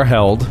up, you are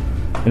held,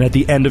 and at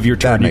the end of your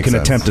turn, you makes can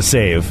sense. attempt to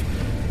save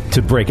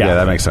to break out. Yeah,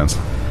 that makes sense.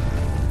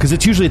 Because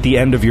it's usually at the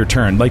end of your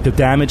turn, like the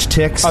damage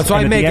ticks. Oh, so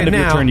and I at make the end it of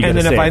your now, turn, you and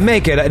get then a if I save.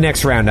 make it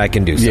next round, I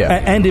can do so. Yeah.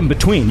 And in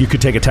between, you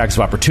could take attacks of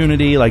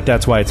opportunity. Like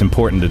that's why it's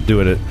important to do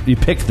it. You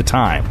pick the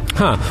time.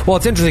 Huh. Well,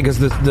 it's interesting because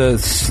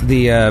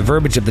the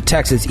verbiage of the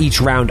text is each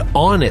round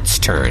on its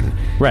turn.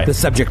 Right. The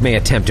subject may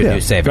attempt a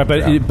new saving.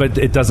 But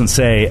it doesn't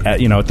say at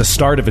the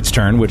start of its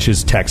turn, which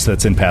is text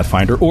that's in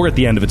Pathfinder, or at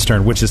the end of its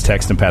turn, which is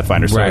text in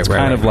Pathfinder. So it's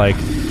kind of like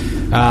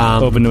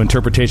open to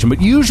interpretation.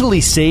 But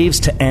usually saves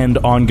to end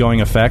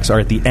ongoing effects are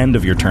at the end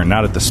of your turn,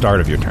 not at the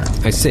start of your turn.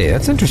 I see.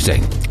 That's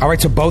interesting. All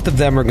right, so both of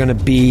them are going to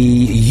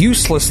be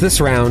useless this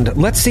round.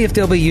 Let's see if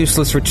they'll be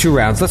useless for 2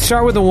 rounds. Let's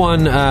start with the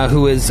one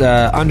who is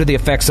under the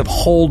effects of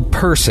Hold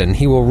Person.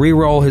 He will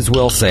re-roll his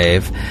will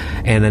save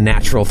and a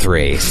natural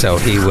 3. So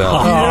he will...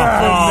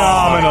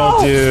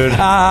 Phenomenal, dude.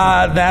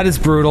 That is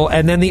brutal.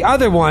 And then the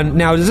other one...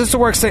 Now, does this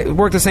work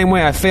the same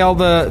way? I fail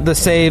the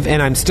save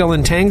and I'm still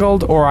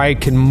entangled, or I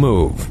can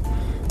move?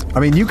 I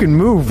mean, you can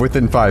move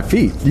within 5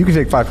 feet. You can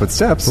take 5-foot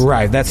steps.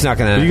 Right, that's not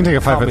going to... You can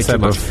take a 5-foot step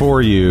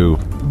before you.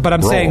 But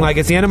I'm saying, like,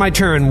 it's the end of my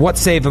turn. What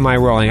save am I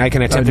rolling? I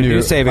can attempt a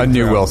new saving A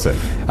new throw. will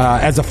save.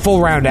 As a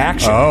full round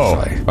action,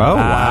 actually. Oh,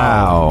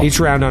 wow. Each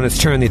round on its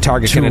turn, the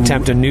target can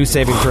attempt a new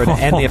saving throw to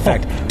end the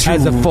effect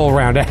as a full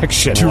round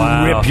action. To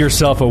rip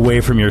yourself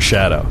away from your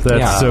shadow.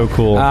 That's so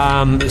cool.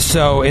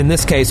 So in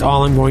this case,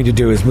 all I'm going to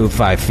do is move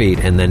 5 feet,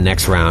 and then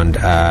next round,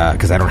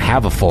 because I don't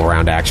have a full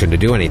round action to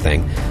do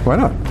anything. Why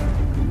not?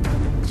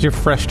 It's your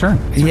fresh turn.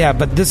 Yeah,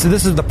 but this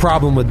is the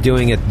problem with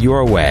doing it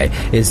your way,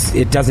 is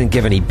it doesn't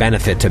give any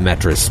benefit to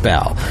Metra's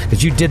spell.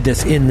 Because you did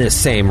this in this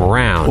same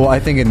round. Well, I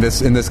think in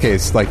this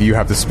case, like you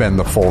have to spend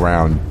the full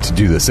round to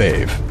do the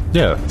save.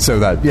 Yeah. So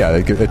that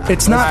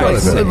It's not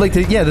like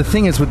the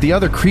thing is with the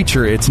other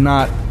creature,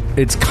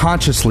 it's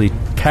consciously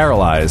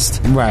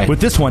paralyzed. Right. With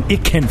this one,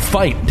 it can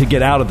fight to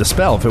get out of the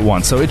spell if it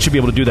wants, so it should be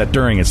able to do that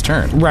during its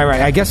turn. Right.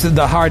 I guess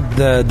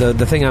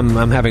the thing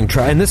I'm having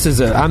trouble, and this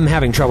is I'm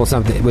having trouble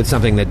with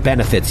something that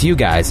benefits you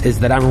guys,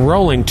 is that I'm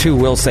rolling 2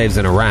 will saves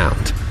in a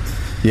round.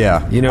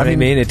 Yeah. You know what I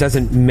mean? It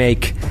doesn't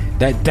make...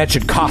 That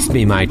should cost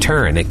me my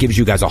turn. It gives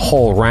you guys a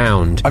whole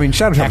round. I mean,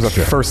 Shadow Trap is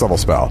a first level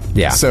spell.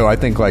 Yeah. So I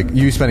think like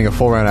you spending a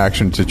full round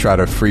action to try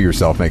to free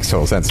yourself makes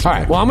total sense to All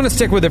me. right. Well, I'm going to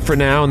stick with it for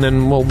now, and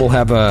then we'll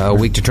have a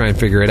week to try and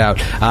figure it out.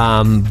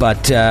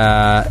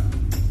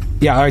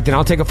 Yeah, all right, then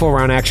I'll take a full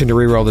round action to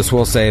reroll this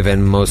will save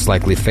and most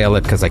likely fail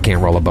it because I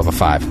can't roll above a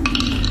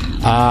 5.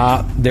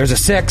 There's a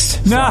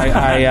 6. So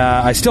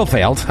I still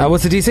failed.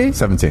 What's the DC?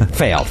 17.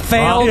 Failed.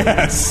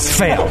 Yes.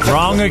 Failed.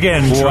 Wrong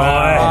again,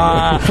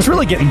 Troy. It's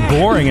really getting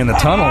boring in the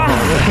tunnel.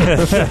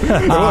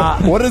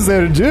 What is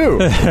there to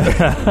do?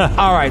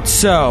 All right,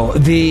 so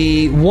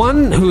the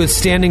one who is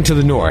standing to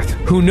the north,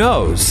 who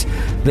knows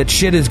that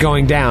shit is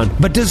going down,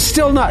 but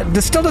still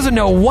doesn't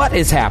know what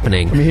is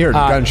happening. I mean, he heard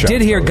gunshots.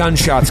 Did hear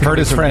gunshots Heard coming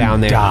his from friend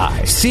down there.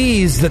 die.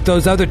 Sees that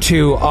those other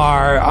 2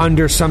 are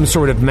under some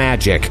sort of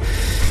magic.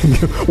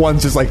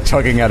 One's just like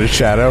tugging at his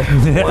shadow.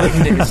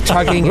 One is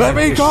tugging Let at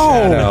me his go!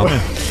 shadow.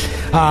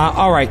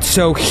 All right,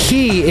 so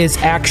he is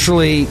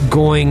actually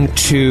going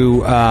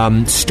to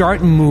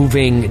start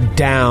moving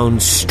down,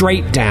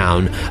 straight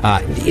down,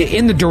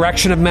 in the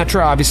direction of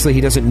Metra. Obviously,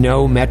 he doesn't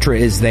know Metra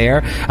is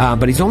there,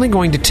 but he's only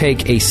going to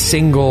take a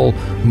single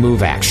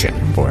move action.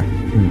 Boy.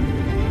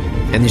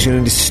 And he's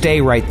going to stay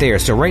right there.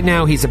 So right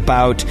now he's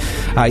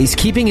he's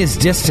keeping his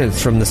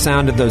distance from the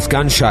sound of those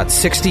gunshots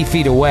 60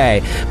 feet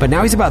away, but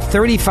now he's about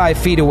 35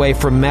 feet away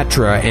from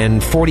Metra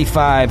and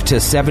 45 to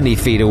 70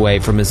 feet away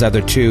from his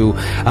other 2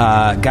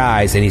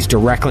 guys, and he's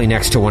directly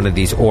next to one of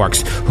these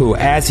orcs who,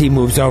 as he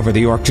moves over,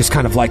 the orc just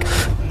kind of like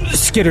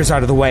skitters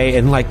out of the way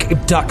and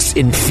like ducks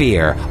in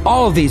fear.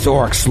 All of these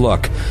orcs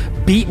look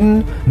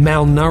beaten,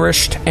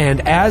 malnourished,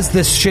 and as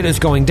this shit is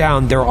going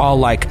down, they're all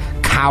like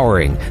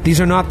cowering. These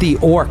are not the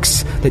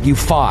orcs that you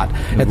fought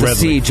at the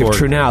siege of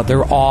Trunau.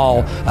 They're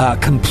all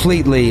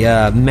completely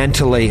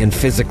mentally and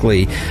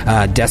physically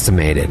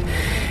decimated.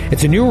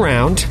 It's a new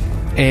round,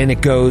 and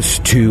it goes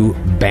to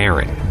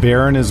Baron.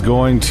 Baron is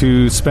going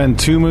to spend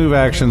 2 move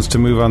actions to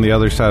move on the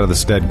other side of the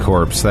Stead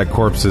corpse. That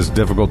corpse is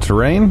difficult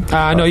terrain.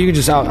 No, you can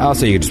just. I'll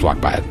say you can just walk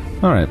by it.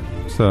 All right,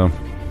 so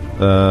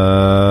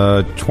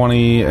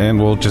 20, and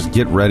we'll just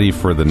get ready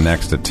for the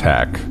next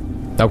attack.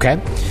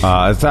 Okay.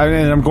 And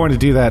I'm going to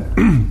do that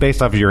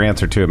based off of your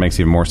answer too. It makes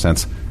even more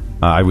sense.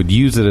 I would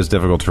use it as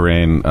difficult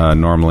terrain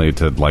normally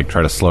to like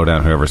try to slow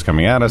down whoever's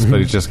coming at us, but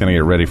he's just going to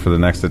get ready for the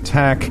next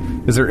attack.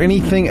 Is there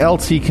anything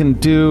else he can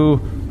do?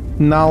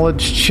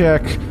 Knowledge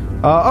check.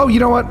 You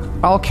know what?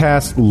 I'll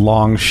cast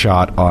Long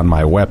Shot on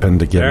my weapon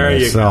to give There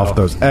you myself go.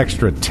 those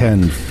extra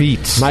 10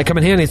 feet. Might come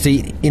in handy. It's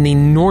an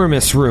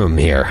enormous room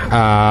here.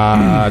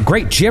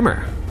 Great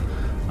Jimmer.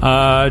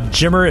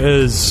 Jimmer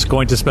is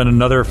going to spend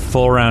another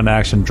full round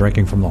action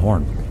drinking from the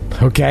horn.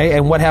 Okay,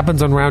 and what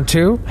happens on round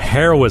 2?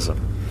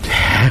 Heroism.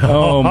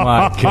 Oh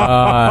my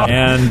god.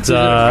 And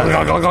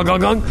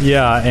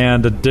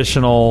and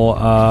additional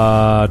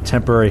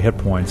temporary hit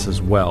points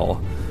as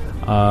well.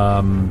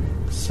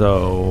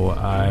 So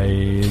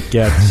I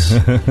get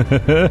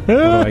what do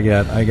I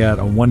get? I got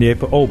a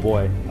 1d8. Oh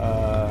boy.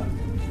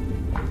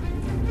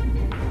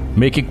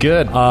 Make it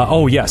good.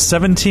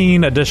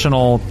 17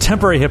 additional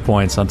temporary hit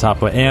points on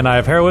top of it, and I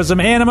have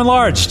heroism, and I'm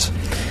enlarged.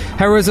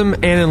 Heroism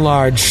and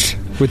enlarged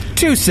with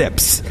 2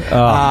 sips.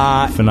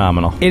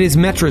 Phenomenal. It is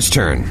Metra's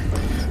turn.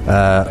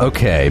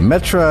 Okay,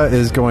 Metra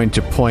is going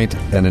to point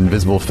an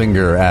invisible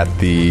finger at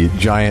the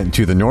giant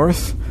to the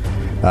north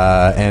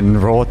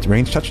and roll a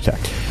ranged touch attack.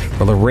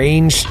 Roll a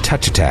ranged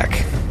touch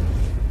attack.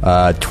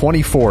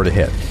 24 to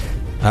hit.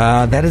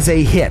 That is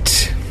a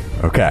hit.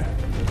 Okay.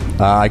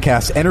 I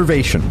cast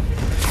Enervation.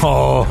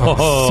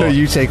 So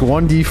you take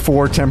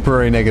 1d4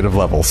 temporary negative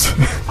levels.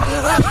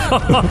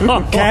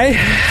 Okay.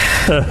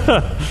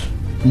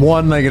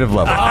 1 negative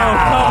level.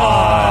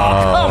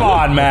 Come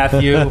on,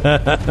 Matthew.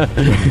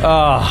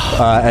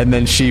 And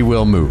then she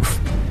will move.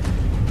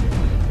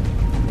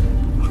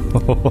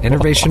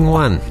 Innovation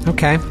 1.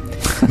 Okay. I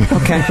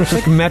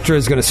think Metra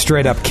is going to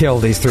straight up kill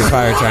these 3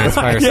 fire giants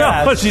by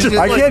herself. Yeah, she's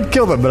I can't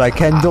kill them, but I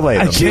can delay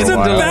them. She's for a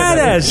while.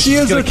 badass. She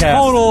is gonna a cast-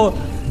 total.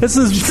 This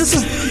is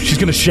She's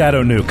going to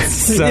shadow nuke.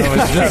 So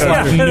it's just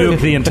like nuke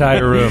the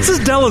entire room. This is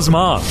Della's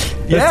mom.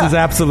 This is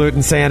absolute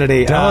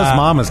insanity. Della's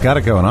mom has got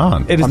it going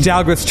on. It is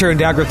Dalgrith's turn.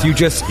 Dalgrith,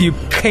 you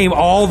came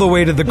all the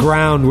way to the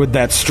ground with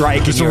that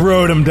strike. Just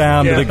rode him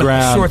down to the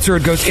ground. Short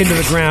sword goes into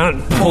the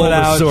ground. Pull it the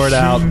out. sword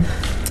out.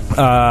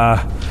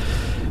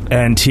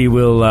 And he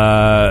will.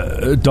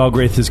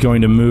 Dogwraith is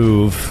going to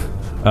move.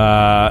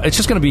 It's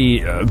just going to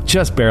be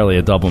just barely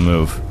a double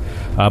move.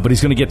 But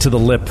he's going to get to the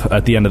lip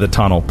at the end of the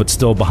tunnel, but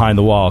still behind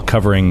the wall,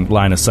 covering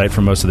line of sight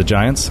for most of the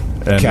giants.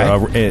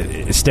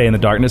 And stay in the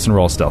darkness and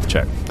roll a stealth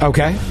check.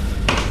 Okay.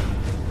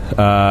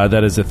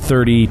 That is a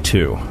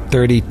 32.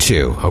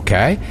 32.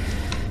 Okay.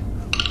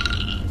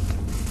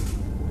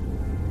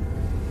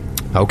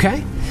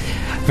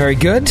 Very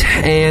good.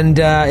 And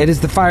it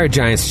is the Fire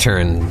Giant's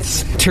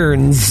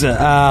turns.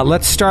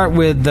 Let's start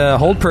with the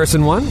Hold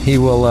Person one. He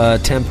will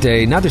attempt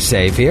another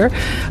save here.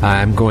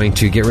 I'm going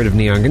to get rid of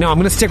Neon Green. No, I'm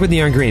going to stick with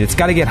Neon Green. It's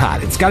got to get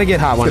hot. It's got to get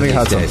hot one of these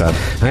days.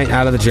 Right,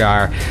 out of the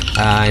jar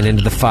and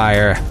into the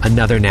fire.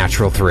 Another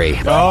natural 3.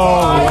 Oh,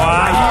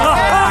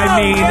 wow. I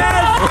mean,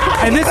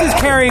 and this is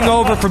carrying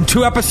over from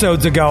 2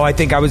 episodes ago. I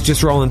think I was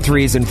just rolling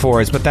 3s and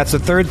 4s, but that's the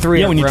third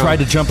 3. Yeah, when you tried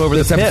to jump over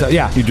this the pit. episode.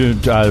 Yeah. You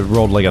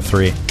rolled like a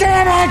 3.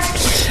 Damn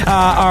it!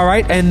 All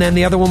right, and then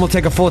the other one will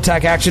take a full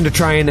attack action to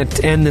try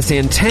and end this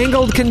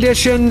entangled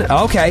condition.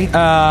 Okay,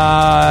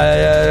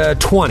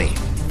 20.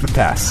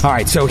 Pass. All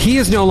right, so he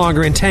is no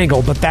longer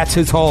entangled, but that's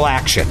his whole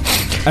action.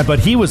 But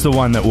he was the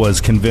one that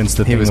was convinced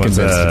that He was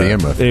convinced to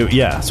begin with.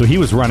 Yeah, so he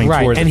was running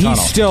Right, towards and the tunnel.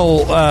 he's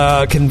still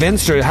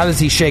convinced, or how does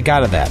he shake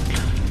out of that?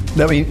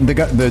 I mean,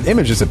 the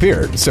image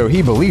disappeared, so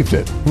he believed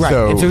it. Right,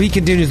 and so he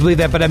continues to believe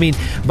that, but I mean,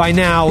 by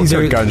now... He's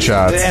heard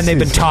gunshots. And they've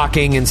been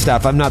talking and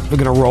stuff. I'm not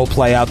going to role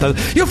play out the,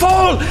 you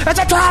fool! It's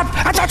a trap!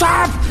 It's a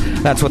trap!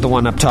 That's what the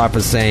one up top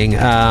is saying.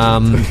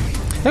 And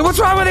what's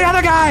wrong with the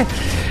other guy?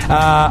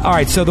 All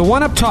right, so the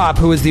one up top,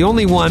 who is the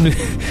only one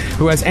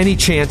who has any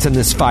chance in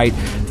this fight,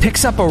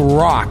 picks up a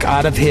rock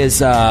out of his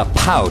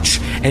pouch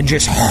and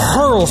just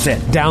hurls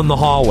it down the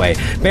hallway.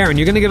 Baron,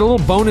 you're going to get a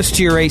little bonus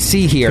to your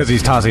AC here. Because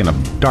he's tossing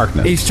into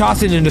darkness. He's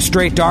tossing into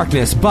straight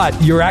darkness,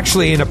 but you're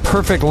actually in a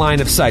perfect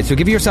line of sight. So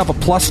give yourself a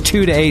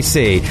 +2 to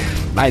AC.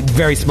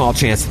 Very small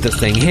chance that this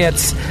thing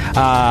hits.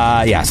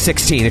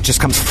 16. It just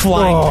comes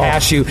flying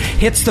past you,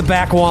 hits the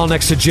back wall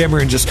next to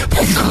Jimmer and just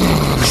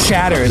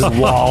shatters. The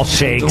wall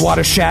shakes. The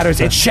water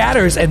shatters. It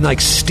shatters and like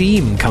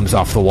steam comes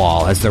off the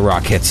wall as the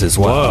rock hits as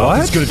well.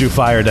 What? It's going to do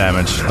fire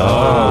damage. Oh, cool.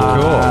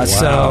 Wow.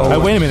 So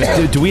wait a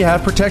minute. Do we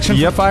have protection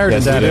for fire?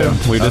 Yes, we do.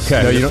 We just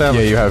No, you don't,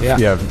 you have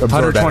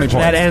 120 points.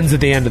 that ends at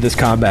the end of this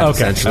combat,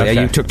 essentially.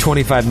 Okay. You took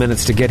 25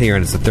 minutes to get here,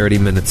 and it's a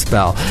 30-minute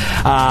spell.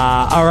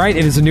 All right,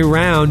 it is a new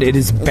round. It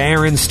is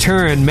Baron's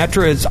turn.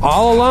 Metra is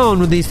all alone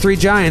with these 3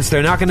 giants.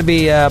 They're not going to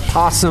be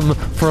possum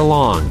for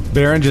long.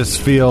 Baron just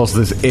feels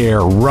this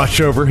air rush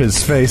over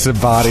his face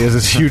and body as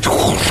this huge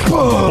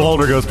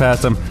boulder goes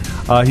past him.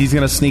 He's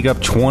going to sneak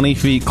up 20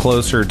 feet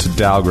closer to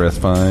Dalgrith.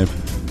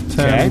 5,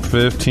 10,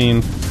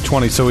 15,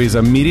 20. So he's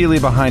immediately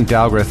behind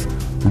Dalgrith,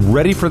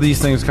 ready for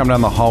these things to come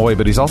down the hallway,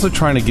 but he's also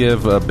trying to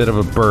give a bit of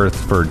a berth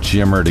for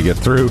Jimmer to get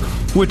through,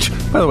 which,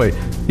 by the way,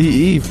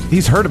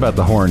 he's heard about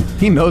the horn.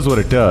 He knows what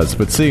it does,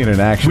 but seeing it in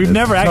action We've is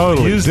never actually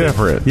totally used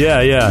different. it.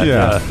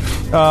 Yeah.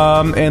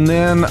 And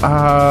then,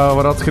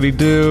 what else could he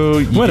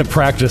do? We would have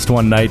practiced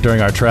one night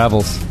during our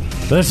travels.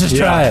 Let's just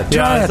try it.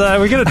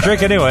 We're going to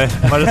drink anyway.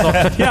 Might as well.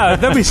 Yeah,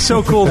 that'd be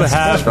so cool to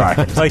have,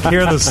 like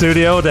here in the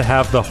studio, to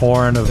have the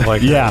horn of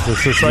like,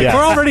 it's just like,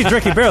 we're already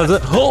drinking barrels.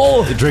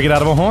 Drink it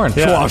out of a horn.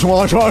 Yeah.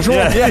 Wash.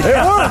 Yeah. It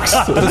works.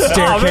 The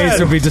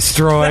staircase will be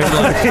destroyed.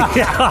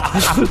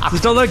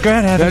 Just don't let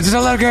Grant have it. Just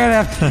don't let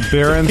Grant have.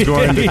 Baron's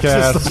going to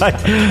cast... Just like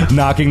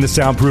knocking the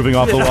soundproofing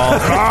off the wall.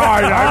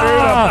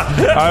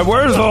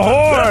 Where's the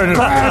horn?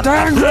 Grant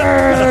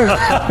angry!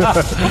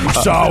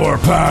 Sour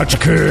Patch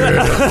Kid.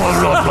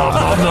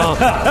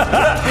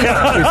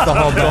 It's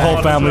the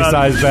whole family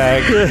size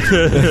bag.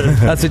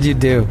 That's what you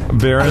do.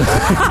 Baron's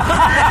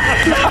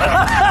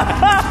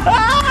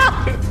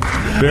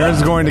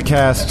going to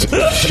cast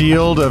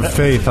Shield of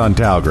Faith on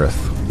Dalgrith.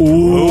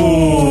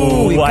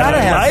 Ooh, we gotta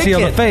have like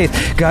Shield it. of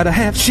Faith. Gotta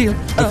have Shield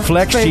of Faith.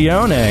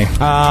 Flexione.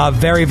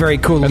 Very, very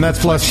cool. And that's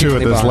 +2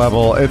 at this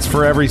level. It's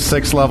for every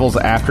 6 levels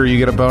after you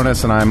get a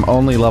bonus, and I'm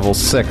only level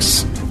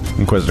 6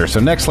 Inquisitor. So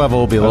next level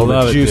will be a little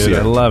bit juicier.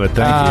 I love it.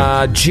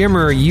 Thank you.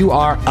 Jimmer, you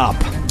are up.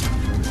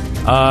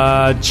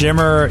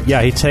 Jimmer,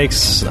 he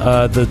takes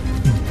the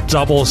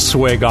double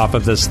swig off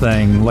of this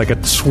thing, like a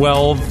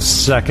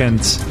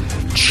 12-second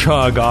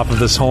chug off of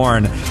this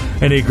horn,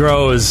 and he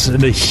grows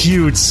into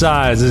huge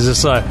size. It's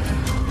just like,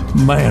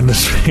 man,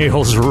 this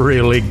feels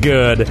really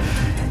good.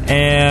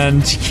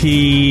 And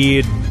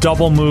he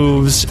double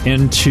moves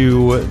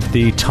into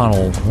the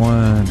tunnel.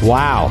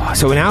 Wow.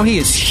 So now he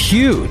is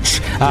huge.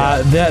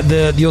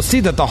 You'll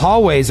see that the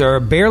hallways are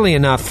barely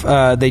enough.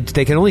 They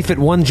can only fit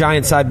 1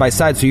 giant side by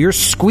side, so you're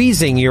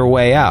squeezing your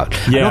way out.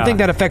 I don't think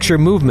that affects your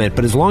movement,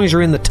 but as long as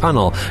you're in the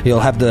tunnel, you'll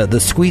have the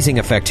squeezing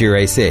effect to your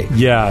AC.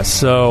 Yeah,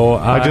 so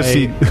I just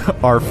see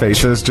our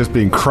faces just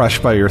being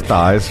crushed by your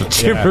thighs.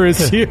 Jimmer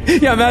is here.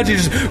 Yeah, imagine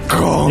just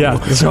go.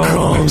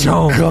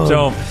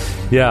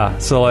 Yeah,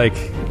 so like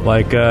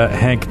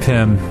Hank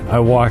Pym, I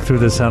walk through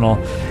this tunnel,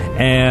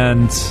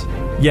 and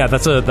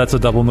that's a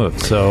double move.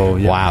 So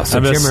wow, so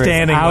I'm just Jimmer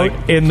standing is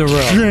out in the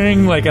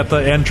room, like at the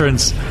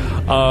entrance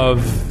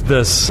of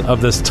this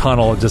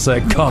tunnel, just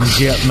like, come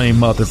get me,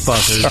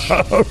 motherfuckers.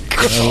 I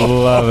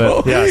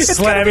love it. Yeah,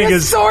 slamming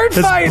his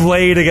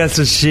blade against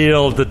his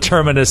shield, the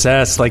Terminus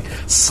S, like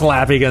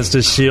slapping against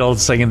his shield,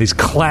 singing these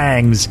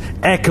clangs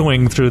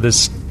echoing through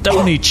this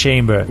stony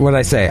chamber. What did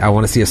I say? I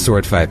want to see a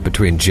sword fight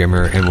between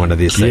Jimmer and one of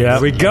these things. Yeah,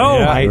 we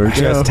go. Might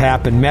just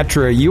happened.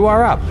 Metra, you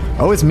are up.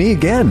 Oh, it's me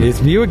again. It's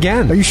you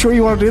again. Are you sure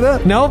you want to do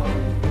that? Nope.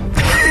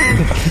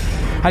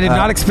 I did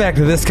not expect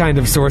this kind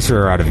of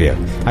sorcerer out of you.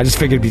 I just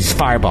figured it'd be just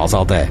fireballs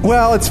all day.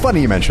 Well, it's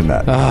funny you mentioned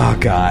that. Oh,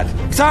 God.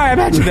 Sorry, I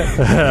mentioned it.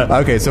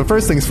 Okay, so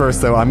first things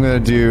first, though, I'm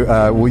going to do...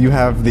 will you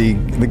have the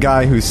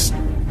guy who's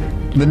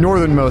the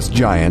northernmost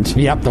giant?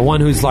 Yep, the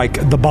one who's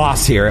like the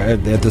boss here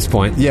at this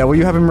point. Yeah, will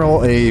you have him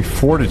roll a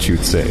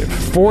fortitude save?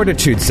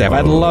 Fortitude save.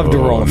 I'd love to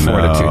roll a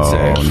fortitude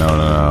save. No.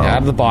 Out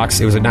of the box.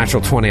 It was a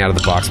natural 20 out of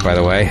the box, by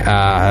the way.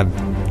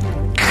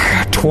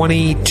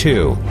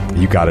 22.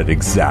 You got it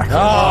exactly. No.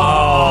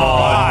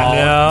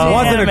 It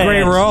wasn't a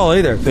great roll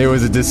either. It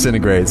was a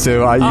disintegrate, so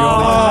you only...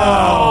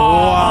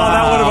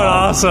 that would have been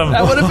awesome.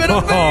 That would have been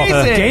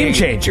amazing. Game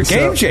changer.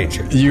 Game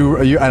changer. You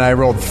and I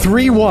rolled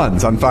 3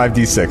 1s on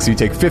 5d6, so you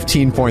take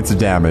 15 points of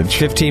damage.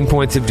 15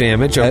 points of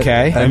damage,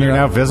 okay. And you're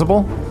now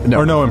visible? No.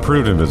 Or no,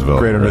 improved invisibility.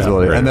 Greater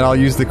invisibility. Yeah, and then I'll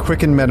use the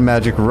Quicken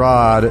Metamagic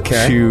Rod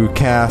to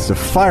cast a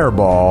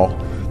fireball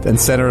and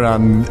center it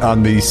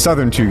on the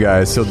southern two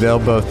guys, so they'll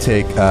both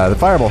take the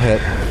fireball hit.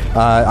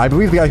 I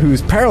believe the guy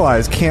who's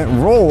paralyzed can't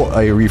roll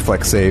a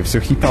reflex save, so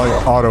he probably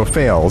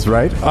auto-fails,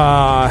 right?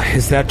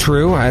 Is that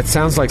true? It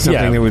sounds like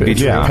something that would be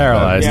true.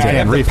 Paralyzed.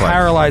 Yeah, the reflex.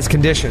 paralyzed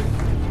condition.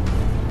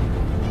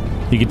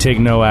 You can take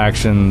no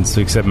actions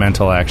except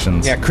mental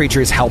actions. Yeah, creature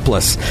is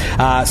helpless.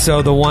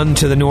 So the one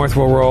to the north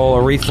will roll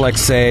a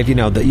reflex save. You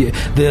know,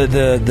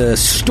 the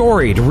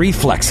storied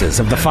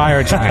reflexes of the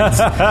fire giants.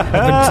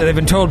 They've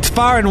been told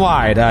far and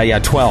wide.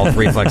 12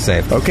 reflex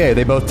save. Okay,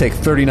 they both take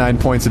 39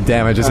 points of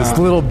damage as this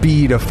little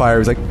bead of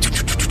fire is like...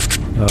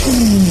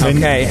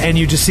 Okay, and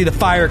you just see the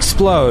fire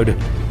explode,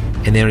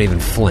 and they don't even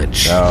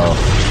flinch.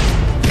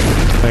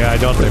 I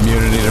don't think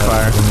Immunity to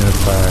fire?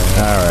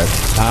 All right.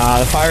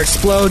 The fire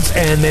explodes,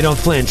 and they don't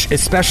flinch,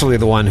 especially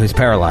the one who's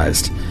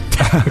paralyzed.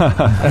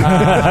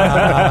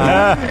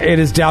 It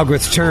is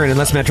Dalgrith's turn,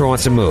 unless Metro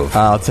wants to move.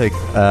 I'll take...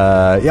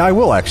 I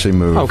will actually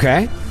move.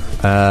 Okay.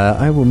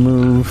 I will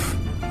move...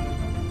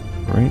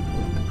 right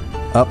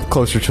up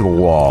closer to the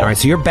wall. All right,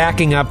 so you're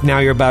backing up now.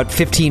 You're about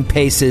 15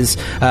 paces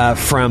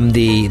from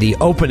the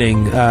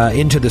opening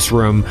into this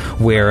room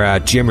where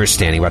Jimmer's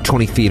standing, about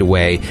 20 feet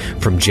away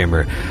from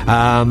Jimmer.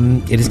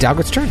 It is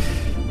Dalgrith's turn.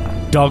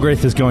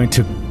 Dalgrith is going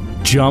to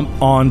jump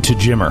onto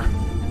Jimmer.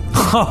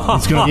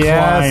 He's going to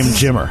climb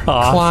Jimmer.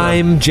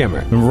 Climb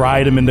Jimmer. And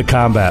ride him into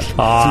combat. So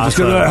he's just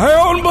going to hey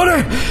on,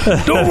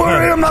 buddy! Don't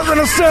worry, I'm not going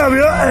to stab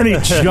you. And he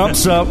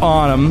jumps up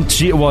on him.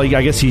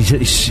 I guess he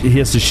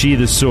has to sheath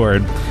his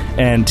sword,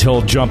 and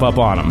he'll jump up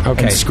on him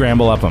and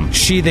scramble up him.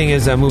 Sheathing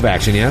is a move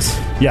action, yes?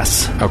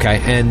 Yes. Okay,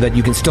 and that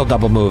you can still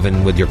double move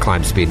and with your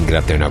climb speed and get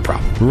up there, no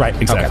problem. Right,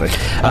 exactly.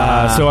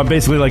 Okay. So I'm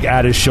basically like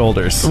at his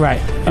shoulders.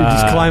 Right. You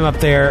just climb up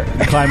there.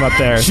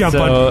 Jump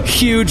on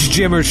huge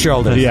Jimmer's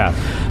shoulders. Yeah.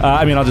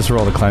 I'll just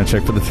roll the climb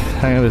check for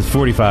it's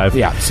 45.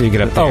 Yeah, so you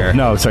get up there. Oh,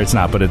 no, sorry, it's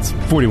not, but it's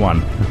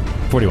 41.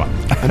 41.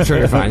 I'm sure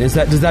you're fine. Does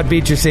that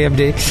beat your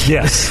CMD?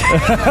 Yes.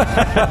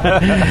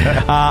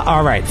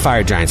 All right,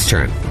 Fire Giant's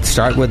turn. Let's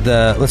start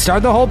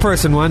the whole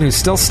person one who's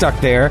still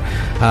stuck there.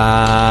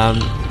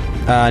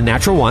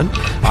 Natural 1,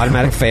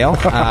 automatic fail.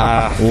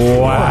 Wow.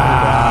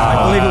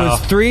 I believe it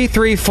was 3,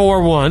 3,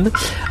 4, 1.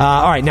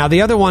 All right, now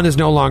the other one is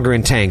no longer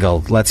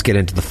entangled. Let's get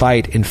into the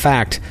fight. In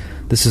fact,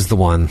 this is the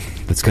one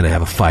that's going to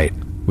have a fight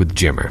with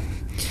Jimmer.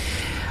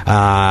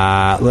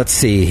 Let's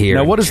see here.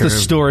 Now, what is the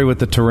story with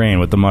the terrain,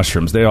 with the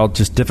mushrooms? They're all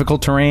just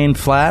difficult terrain,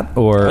 flat,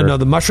 or...? No,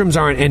 the mushrooms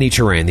aren't any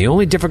terrain. The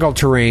only difficult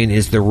terrain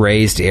is the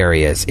raised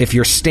areas. If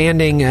you're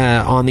standing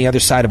on the other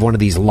side of one of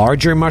these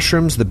larger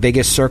mushrooms, the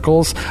biggest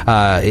circles,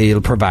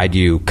 it'll provide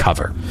you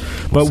cover.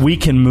 But we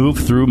can move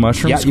through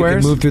mushroom squares? Yeah,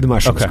 you can move through the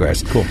mushroom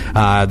squares. Cool.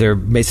 They're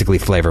basically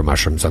flavor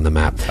mushrooms on the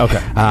map.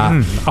 Okay.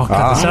 God,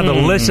 that sounds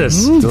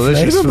delicious.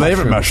 Delicious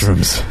flavor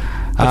mushrooms.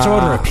 Let's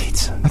order a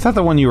pizza. I thought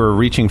the one you were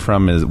reaching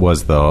from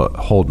was the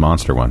hold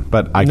monster one,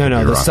 but I could be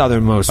the wrong.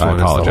 southernmost one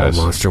is the hold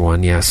monster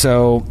one. Yeah,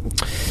 so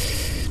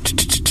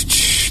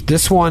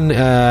this one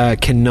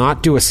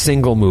cannot do a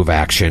single move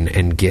action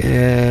and get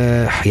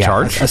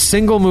charge. A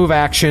single move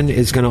action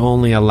is going to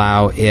only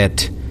allow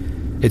it.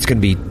 It's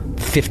going to be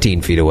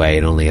 15 feet away.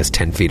 It only has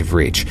 10 feet of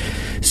reach.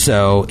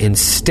 So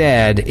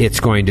instead, it's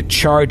going to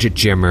charge at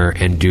Jimmer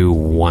and do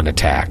one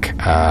attack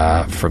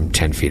from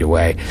 10 feet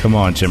away. Come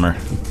on, Jimmer.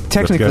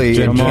 Technically,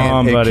 it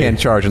buddy. can't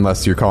charge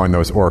unless you're calling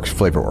those orcs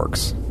flavor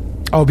orcs.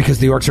 Oh, because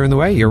the orcs are in the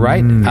way? You're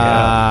right.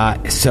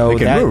 So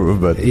they can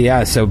move, but...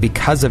 Yeah, so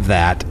because of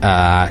that,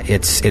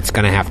 it's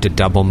going to have to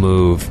double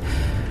move.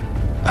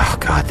 Oh,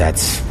 God,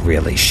 that's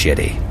really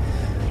shitty.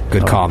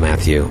 Good call,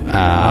 Matthew.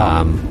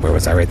 Where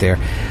was I? Right there.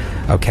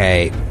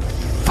 Okay.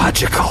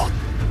 Fudgicle.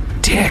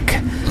 Dick.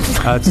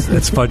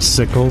 It's Fudge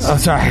Sickles. Oh,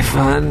 sorry,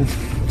 fun.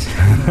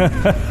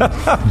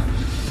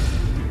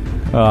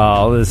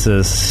 Oh, this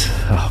is...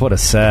 what a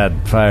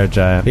sad fire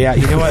giant. Yeah,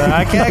 you know what?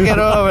 I can't get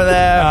over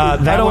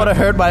that. I don't want to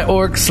hurt my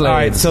orc slaves. All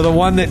right, so the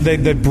one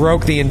that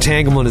broke the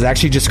entanglement is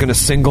actually just going to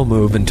single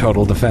move in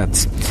total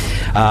defense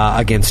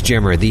against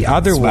Jimmer. The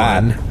other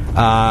one,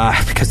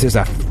 because there's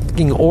a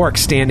fucking orc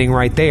standing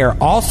right there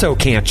also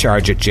can't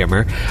charge at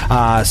Jimmer,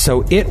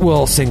 so it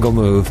will single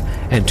move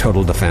and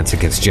total defense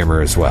against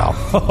Jimmer as well.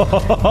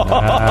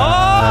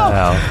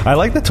 I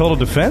like the total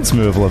defense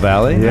move,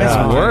 LaValle.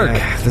 Nice work.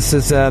 This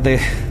is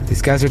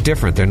these guys are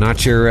different. They're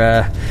not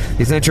your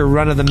these aren't your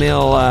run of the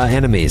mill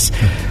enemies.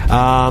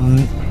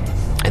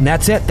 And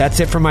that's it. That's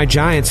it for my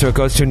giant. So it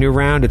goes to a new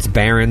round. It's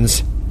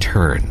Baron's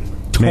turn.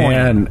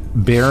 Man,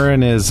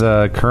 Baron is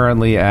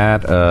currently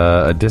at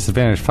a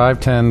disadvantage. 5,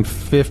 10,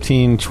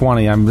 15,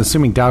 20. I'm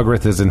assuming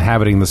Dalgrith is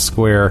inhabiting the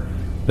square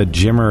that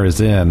Jimmer is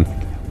in.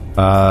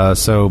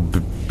 So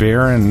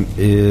Baron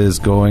is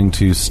going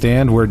to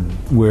stand where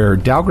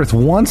Dalgrith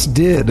once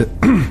did.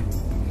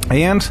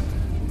 And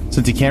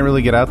since he can't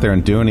really get out there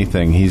and do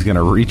anything, he's going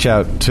to reach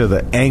out to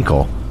the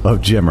ankle of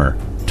Jimmer,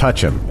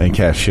 touch him, and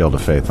cast Shield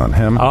of Faith on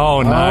him.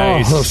 Oh,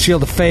 nice. Oh,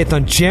 Shield of Faith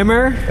on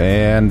Jimmer.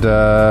 And,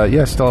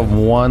 still have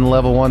one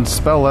level 1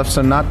 spell left,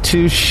 so not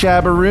too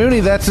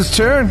shabbaroonie. That's his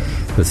turn.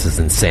 This is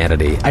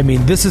insanity. I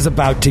mean, this is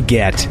about to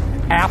get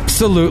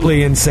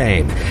absolutely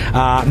insane.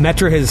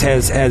 Metra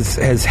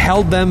has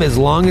held them as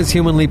long as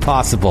humanly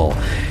possible,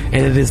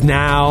 and it is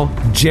now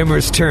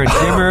Jimmer's turn.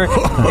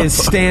 Jimmer is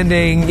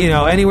standing,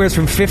 anywhere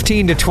from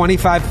 15 to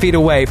 25 feet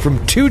away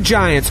from two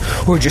giants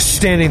who are just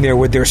standing there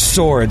with their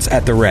swords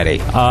at the ready.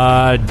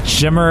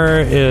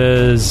 Jimmer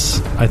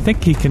is, I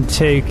think he can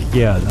take,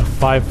 a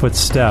 5-foot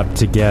step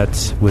to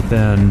get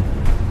within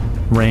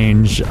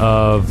range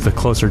of the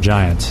closer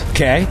giant.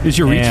 Okay. Is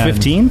your reach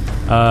 15?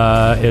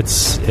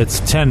 It's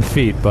 10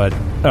 feet, but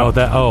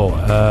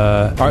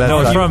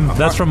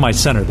that's from my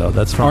center though.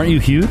 That's from. Aren't you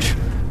huge?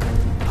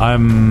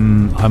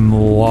 I'm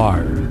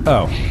large.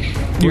 Oh,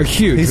 you're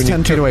huge. He's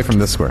 10 feet away from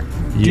this square.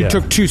 You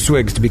took 2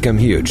 swigs to become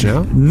huge.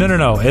 No.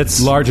 No. It's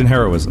large in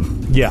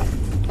heroism. Yeah.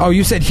 Oh,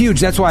 you said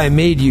huge. That's why I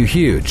made you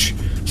huge.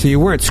 So you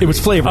weren't. It was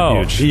flavor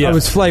huge. Yeah. Oh, it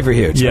was flavor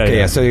huge. Yeah, okay.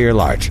 yeah. So you're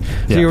large.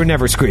 So you were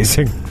never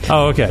squeezing.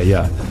 Oh, okay.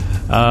 Yeah.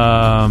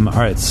 All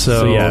right.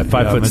 So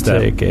 5-foot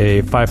step. Take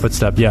a 5-foot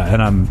step. Yeah,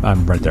 and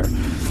I'm right there.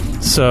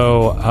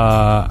 So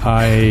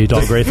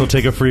Dalgraith will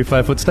take a free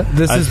 5-foot step.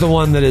 This is the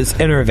one that is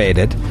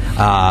innervated,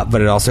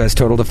 but it also has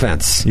total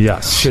defense.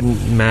 Yes.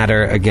 Shouldn't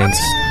matter against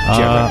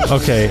Jimmer.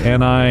 Okay,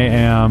 and I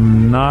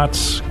am not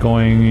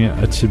going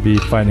to be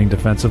fighting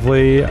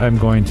defensively. I'm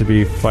going to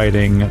be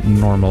fighting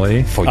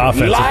normally. For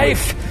your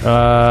life!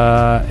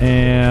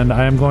 And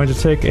I am going to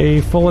take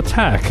a full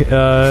attack,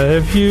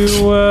 if you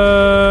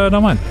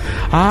don't mind. Do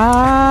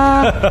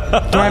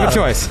I have a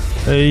choice?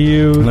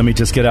 Let me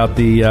just get out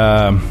the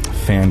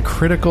fan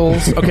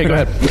criticals. Okay, go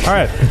ahead. All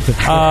right.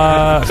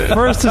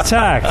 First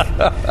attack.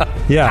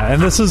 Yeah,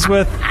 and this is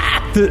with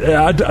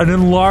an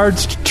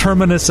enlarged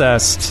Terminus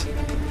Est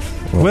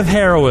with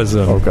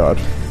heroism. Oh, God.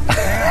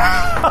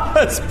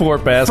 That's poor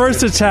bastard.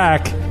 First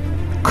attack,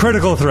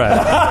 critical threat.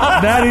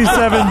 Natty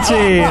 17.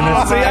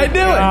 See, I knew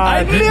it.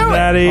 I knew it.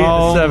 Natty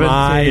 17.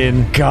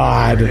 My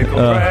God.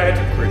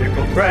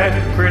 Critical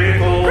threat.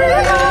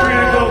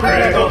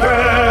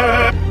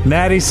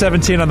 Natty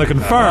 17 on the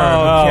confirm.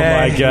 Oh, okay. Oh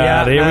my God!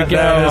 Yeah, Here we go.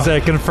 that That is a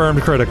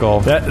confirmed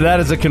critical. That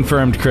is a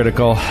confirmed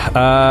critical.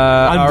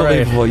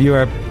 Unbelievable. You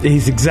are.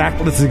 This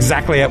is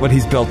exactly what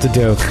he's built to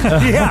do.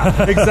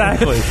 Yeah,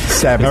 exactly.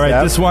 Stabby All right,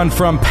 stab. this one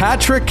from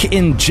Patrick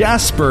in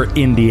Jasper,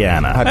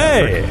 Indiana.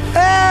 Hey,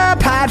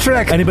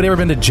 Patrick. Anybody ever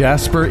been to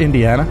Jasper,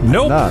 Indiana?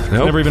 nope.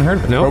 Nope. Never even heard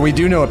of it. Nope. But we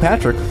do know a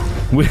Patrick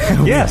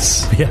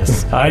Yes.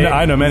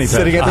 I know many.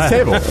 sitting at this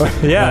table.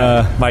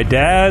 Yeah, my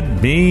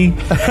dad, me.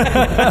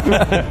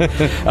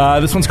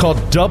 This one's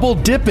called Double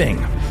Dipping.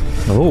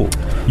 Oh,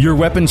 Your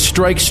weapon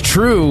strikes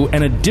true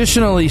and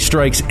additionally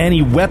strikes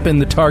any weapon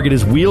the target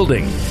is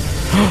wielding.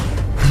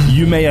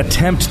 You may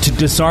attempt to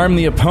disarm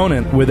the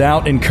opponent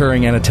without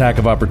incurring an attack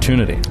of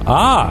opportunity.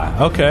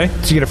 okay.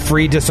 So you get a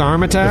free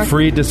disarm A attack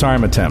free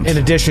disarm attempt. in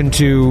addition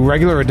to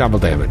regular or double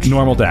damage.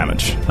 Normal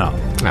damage. Oh,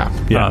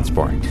 Oh. yeah, it's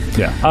boring.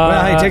 Yeah.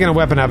 Well, hey, taking a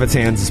weapon out of its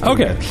hands is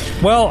pretty Okay.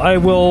 good. Well, I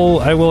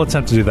will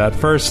attempt to do that.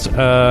 First,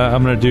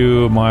 I'm going to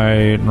do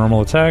my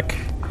normal attack.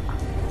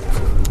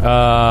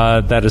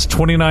 That is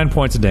 29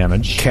 points of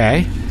damage.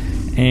 Okay.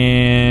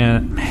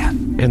 And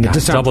man, And the God,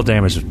 disarm- double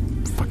damage has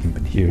fucking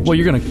been huge. Well,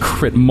 you're going to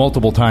crit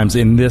multiple times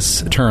in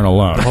this turn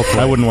alone.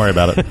 I wouldn't worry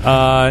about it.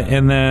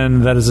 And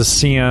then that is a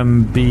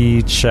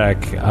CMB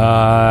check.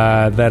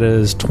 That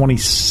is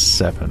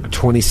 27.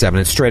 27.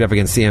 It's straight up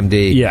against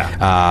CMD.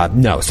 Yeah.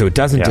 No, so it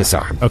doesn't Yeah.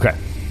 disarm. Okay.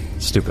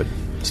 Stupid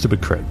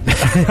crit.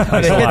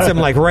 But it hits him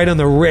like right on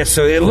the wrist,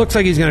 so it looks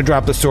like he's going to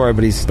drop the sword,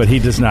 but But he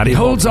does not. He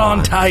holds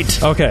on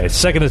tight. Okay,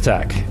 second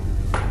attack.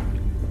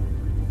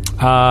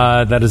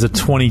 That is a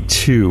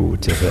 22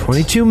 to hit.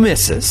 22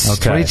 misses.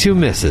 Okay. 22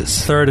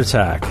 misses. Third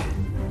attack.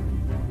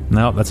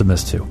 No, that's a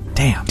miss too.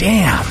 Damn.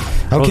 Okay.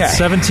 Well,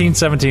 17,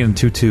 17, and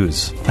 2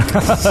 2s.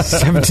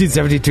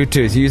 1772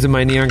 twos. Using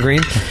my neon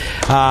green.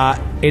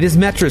 It is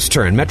Metra's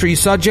turn. Metra, you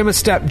saw Jimmer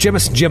step. You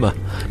saw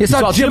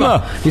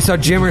Jimmer. You saw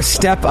Jimmer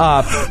step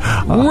up,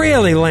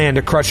 really land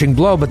a crushing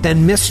blow, but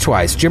then miss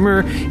twice.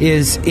 Jimmer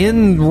is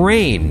in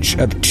range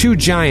of 2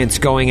 giants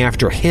going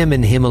after him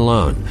and him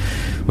alone.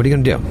 What are you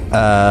going to do?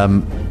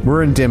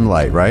 We're in dim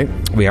light, right?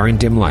 We are in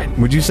dim light.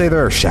 Would you say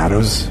there are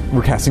shadows?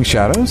 We're casting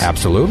shadows?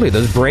 Absolutely.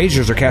 Those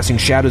braziers are casting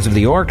shadows of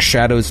the orcs,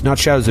 shadows, not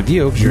shadows of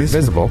you, because you're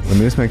invisible. Let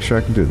me just make sure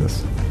I can do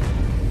this.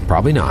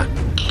 Probably not.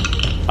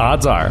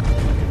 Odds are.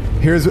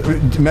 Here's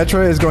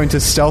Metra is going to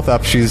stealth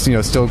up. She's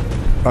still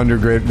under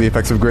the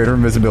effects of greater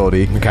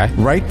invisibility. Okay.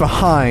 Right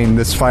behind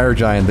this fire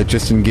giant that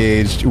just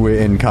engaged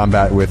in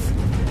combat with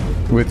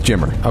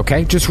Jimmer.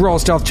 Okay, just roll a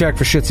stealth check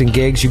for shits and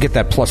gigs. You get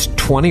that plus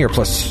 20 or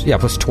plus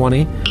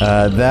 20.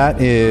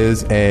 That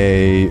is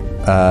a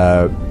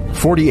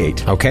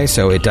 48. Okay,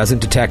 so it doesn't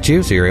detect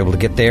you, so you're able to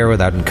get there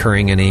without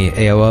incurring any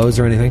AOs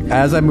or anything.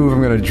 As I move,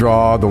 I'm going to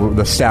draw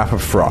the Staff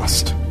of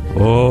Frost.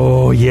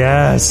 Oh,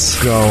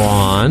 yes. Go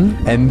on.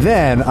 And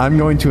then I'm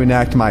going to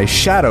enact my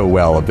Shadow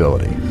Well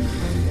ability.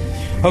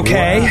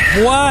 Okay.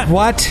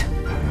 What?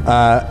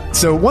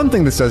 So one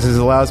thing this does is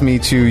it allows me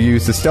to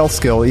use the stealth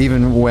skill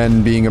even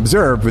when being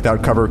observed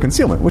without cover or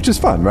concealment, which is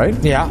fun, right?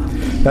 Yeah.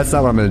 That's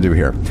not what I'm going to do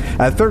here.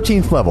 At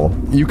 13th level,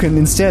 you can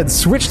instead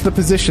switch the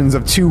positions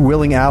of two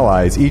willing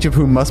allies, each of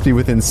whom must be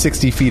within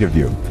 60 feet of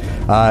you.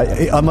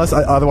 Unless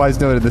otherwise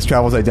noted, this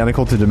travel is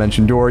identical to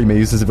Dimension Door. You may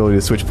use this ability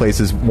to switch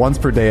places once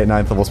per day at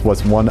 9th level,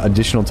 plus one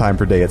additional time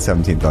per day at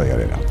 17th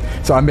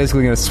level. So I'm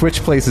basically going to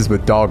switch places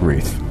with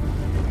Dogwreath.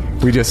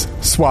 We just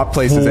swap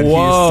places, and he's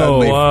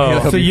suddenly...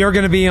 So you're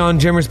going to be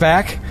on Jimmer's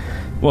back?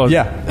 Well,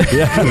 Yeah.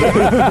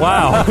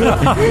 Wow.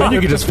 And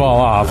you can just fall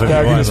off. If I you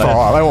can want. just fall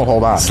off. I won't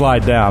hold on.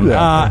 Slide down.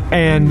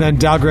 And then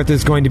Dalgrith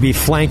is going to be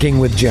flanking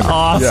with Jimmer.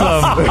 Awesome.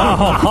 Oh,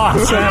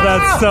 awesome.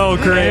 That's so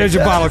great. There's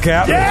your bottle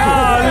cap. Yeah,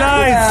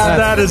 nice.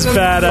 That is Fucking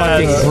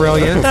badass.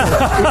 brilliant.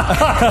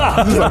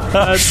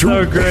 That's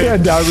so great.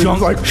 And Dogwreath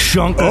was like,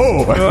 Shunk.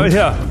 oh.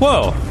 Yeah.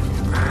 Whoa.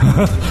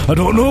 I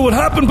don't know what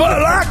happened, but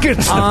I like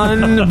it.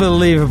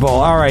 Unbelievable.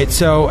 All right,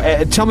 so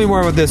tell me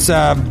more about this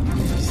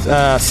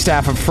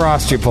Staff of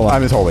Frost you pull up.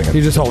 I'm just holding it.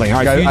 You're just holding it.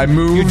 All right, I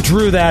moved. You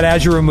drew that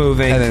as you were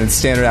moving. And then it's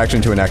standard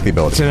action to enact the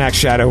ability. To enact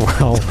Shadow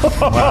Well.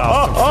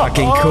 Wow.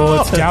 Fucking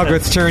cool. It's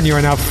Dalgrith's turn. You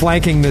are now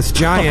flanking this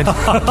giant. Go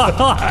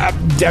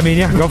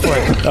for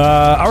it.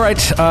 All right.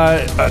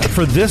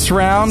 For this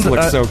round... This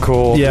looks so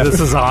cool. Yeah, This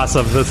is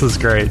awesome. This is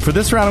great. For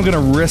this round, I'm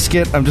going to risk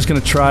it. I'm just going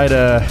to try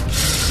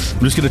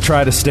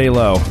to stay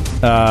low.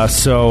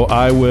 So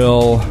I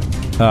will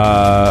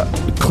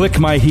click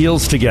my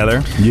heels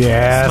together.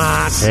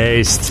 Yes.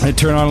 Haste. I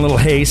turn on a little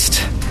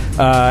haste,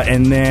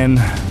 and then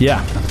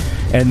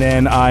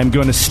I'm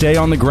going to stay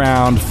on the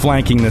ground,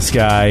 flanking this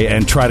guy,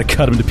 and try to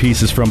cut him to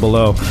pieces from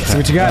below. See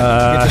what you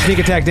got. Get the sneak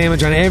attack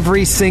damage on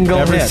every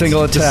single hit.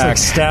 Single Just attack. like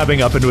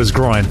stabbing up into his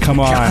groin. Come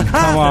on.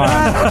 All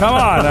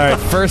right,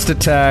 first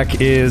attack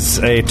is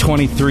a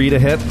 23 to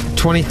hit.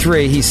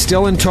 23. He's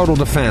still in total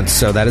defense,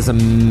 so that is a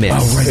miss.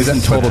 Oh, right. Is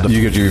that total?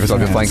 You get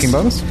yourself a flanking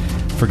bonus?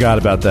 Forgot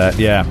about that,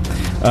 yeah.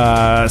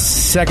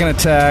 Second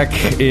attack,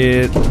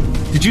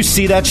 did you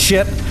see that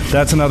shit?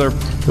 That's another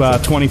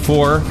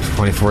 24.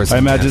 24 is I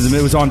imagine miss.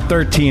 it was on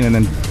 13 and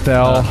then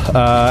fell,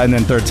 and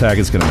then third attack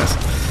is going to miss.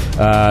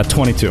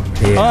 22.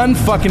 Yeah.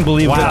 Unfucking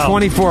believable. Wow.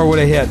 24 would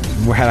have hit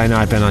had I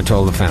not been on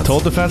total defense.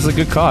 Total defense is a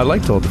good call. I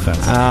like total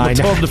defense. I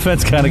know. Total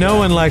defense kind of No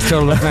one likes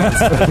total defense.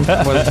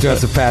 What is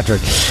Joseph Patrick?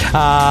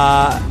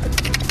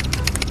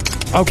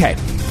 Okay,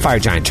 Fire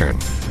Giant turn.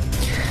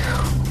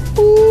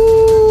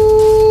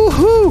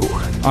 Ooh-hoo.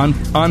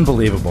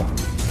 Unbelievable.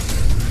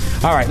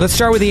 All right, let's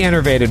start with the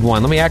enervated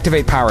one. Let me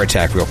activate Power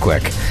Attack real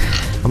quick.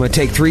 I'm going to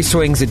take 3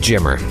 swings at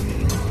Jimmer.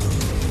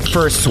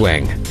 First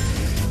swing,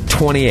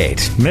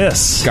 28.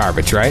 Miss.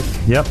 Garbage, right?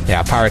 Yep.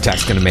 Yeah, Power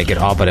Attack's going to make it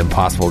all but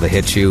impossible to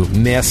hit you.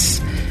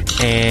 Miss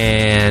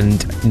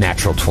and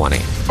natural 20.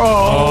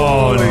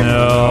 Oh,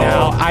 no.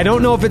 Now, I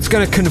don't know if it's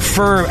going to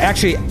confirm.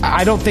 Actually,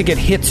 I don't think it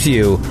hits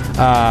you.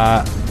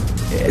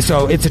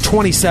 So it's a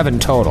 27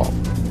 total.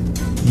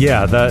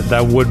 Yeah,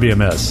 that would be a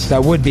miss.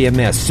 That would be a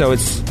miss. So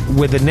it's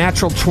with a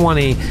natural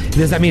 20.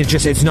 Does that mean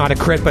it's not a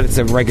crit, but it's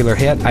a regular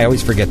hit? I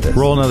always forget this.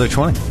 Roll another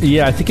 20.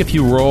 Yeah, I think if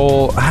you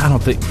roll...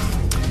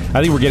 I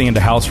think we're getting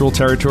into house rule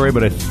territory,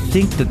 but I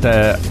think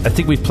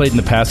we've played in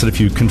the past that if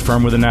you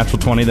confirm with a natural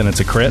 20, then it's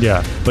a crit.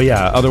 Yeah. But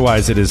yeah,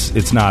 otherwise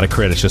it's not a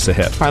crit, it's just a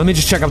hit. All right, let me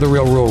just check out the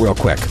real rule real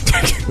quick.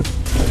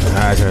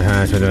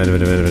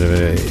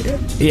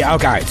 Yeah,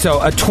 okay. All right.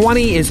 So a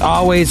 20 is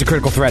always a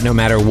critical threat no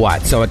matter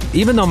what. So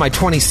even though my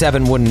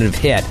 27 wouldn't have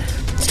hit,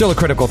 still a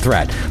critical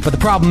threat. But the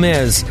problem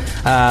is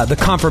the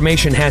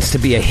confirmation has to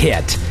be a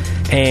hit.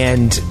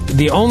 And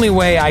the only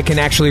way I can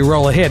actually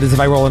roll a hit is if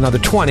I roll another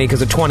 20,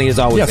 because a 20 is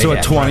always a so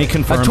hit. a 20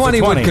 confirms a 20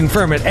 a 20. would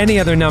confirm it. Any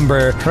other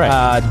number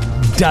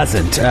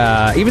doesn't.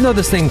 Even though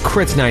this thing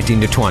crits 19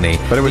 to 20,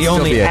 but it would the still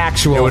only be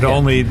actual it would hit.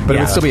 only, but it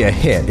would still be a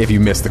hit if you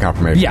missed the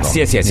confirmation. Yes.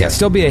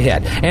 Still be a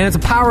hit. And it's a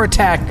power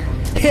attack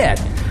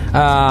hit.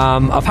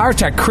 A power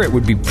attack crit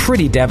would be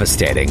pretty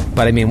devastating.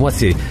 But I mean, what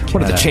are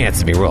the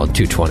chances of me rolling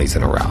 2 20s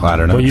in a row? I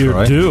don't know. Well, you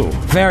Troy. do.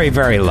 Very,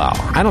 very low.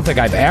 I don't think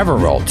I've ever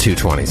rolled 2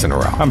 20s in a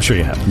row. I'm sure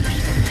you have.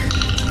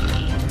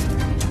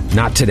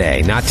 Not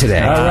today. Not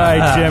today. All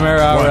right, Jimmer.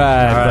 All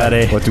right,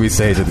 buddy. What do we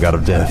say to the god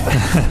of death?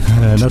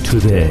 Not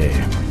today.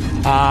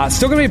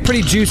 Still going to be a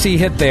pretty juicy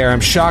hit there. I'm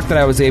shocked that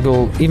I was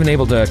able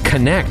to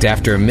connect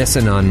after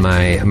missing on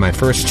my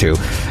first two.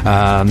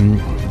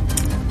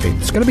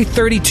 It's going to be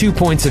 32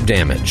 points of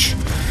damage.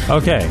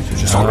 Okay.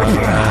 So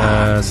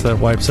that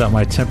wipes out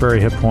my temporary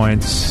hit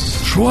points.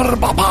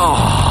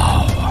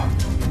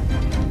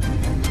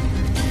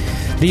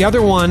 The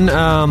other one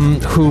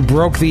who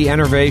broke the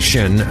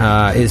enervation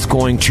is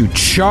going to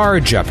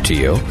charge up to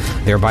you,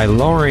 thereby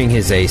lowering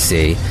his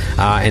AC,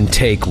 and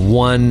take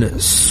one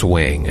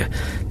swing.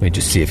 Let me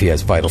just see if he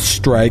has Vital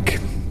Strike.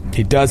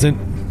 He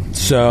doesn't.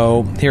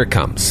 So here it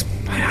comes.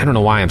 I don't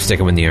know why I'm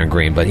sticking with Neon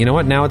Green, but you know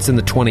what? Now it's in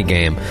the 20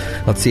 game.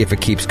 Let's see if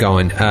it keeps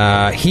going.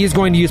 He is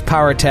going to use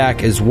Power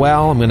Attack as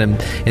well. I'm going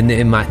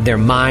to, their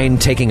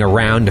mind taking a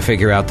round to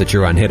figure out that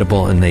you're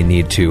unhittable, and they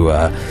need to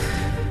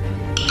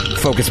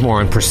focus more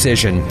on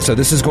precision. So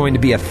this is going to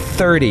be a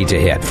 30 to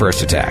hit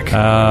first attack.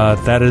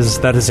 That is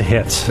a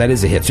hit. That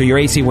is a hit. So your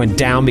AC went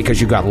down because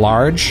you got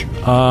large?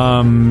 No,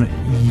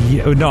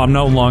 I'm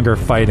no longer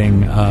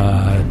fighting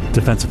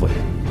defensively.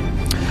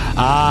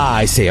 Ah,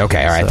 I see.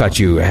 Okay, all right. I thought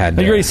you had...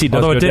 Your AC does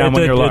go down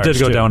when you're large, it did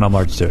go down on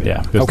large, too,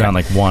 yeah. It goes down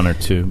like 1 or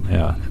 2.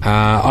 Yeah.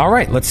 All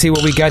right, let's see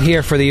what we got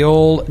here for the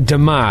old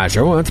damage.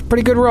 Oh, that's a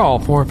pretty good roll.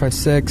 4, 5,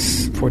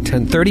 6, 4,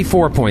 10,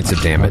 34 points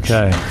of damage.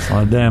 Okay, that's a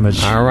lot of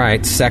damage. All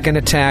right, second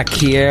attack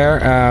here.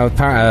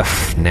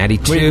 Natty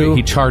 2. Wait,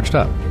 he charged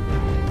up.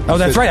 Oh,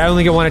 that's right. I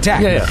only get one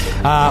attack. Yeah.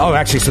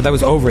 Actually, so that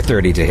was over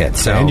 30 to hit.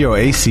 So And your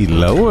AC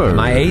lower.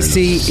 my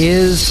AC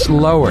is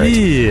lowered.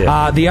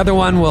 Yeah. The other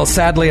one will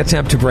sadly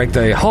attempt to break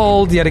the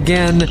hold yet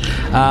again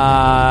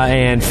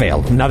and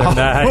fail. Another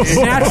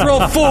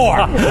natural 4.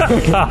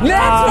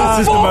 Natural This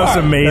is 4. the most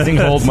amazing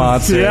hold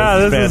monster. Yeah,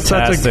 this It's is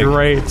such a fantastic.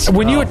 great...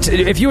 When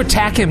if you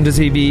attack him, does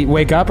he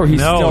wake up or he's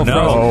still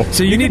frozen?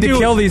 So you need to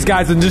kill these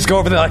guys and just go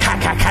over there like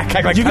hack, hack, hack,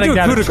 hack, like You could cutting do a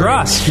down coup de tree.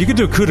 grace. You could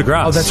do a coup de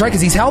grace. Oh, that's right,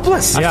 because he's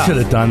helpless. I should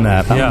have done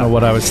that. I don't know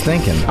what I was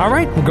thinking. All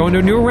right, we're going to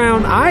a new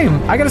round.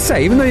 I got to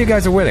say, even though you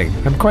guys are winning,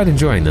 I'm quite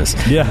enjoying this.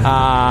 Yeah.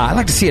 I'd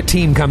like to see a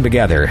team come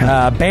together.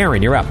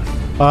 Baron, you're up.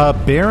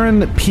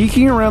 Baron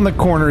peeking around the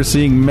corner,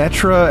 seeing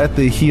Metra at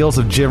the heels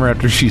of Jimmer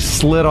after she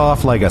slid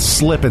off like a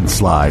slip and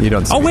slide. You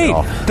don't see Oh, wait. it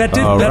all.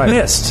 That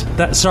missed.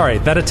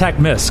 That attack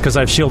missed because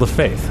I have Shield of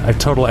Faith. I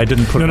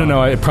didn't put it on.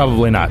 No,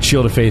 probably not.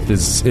 Shield of Faith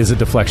is a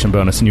deflection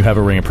bonus, and you have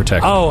a Ring of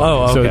Protection.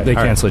 Oh, So okay. they All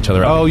right. cancel each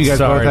other out. Oh, you guys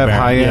both have Baron.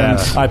 high Yeah.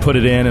 end? I put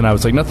it in, and I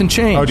was like, nothing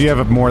changed. Oh, do you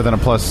have more than a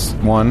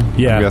 +1?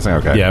 Yeah. I'm guessing?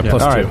 Okay. Yeah,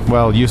 plus All 2. right.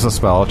 Well, useless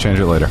spell. I'll change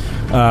it later.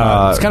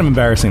 It's kind of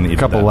embarrassing that you A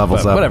couple did that,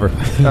 levels but up. Whatever.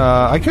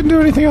 I couldn't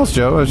do anything else,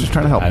 Joe. I was just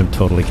trying to help. I'm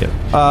totally kidding.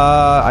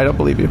 I don't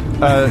believe you.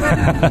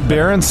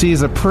 Baron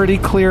sees a pretty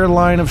clear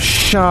line of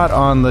shot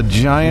on the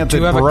giant You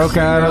do that have a broke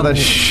out of the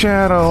clear-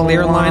 shadow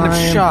Clear line of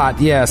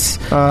shot, yes.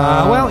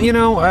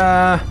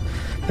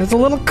 There's a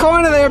little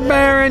corner there,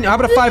 Baron. How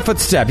about a 5-foot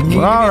step? You can give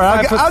me a All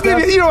right, 5-foot I'll give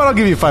step? you. You know what? I'll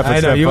give you a 5-foot I know,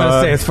 step. you want to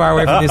bud. stay as far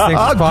away from these things as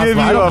I'll possible. give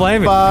you I don't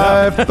blame a you.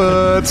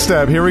 5-foot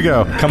step. Here we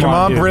go. Come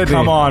on, dude. Brittany.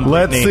 Come on,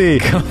 Let's see.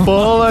 Brittany.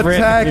 Full attack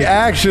Brittany.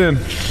 action.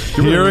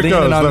 Here it leaning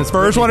goes. on The this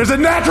first one is a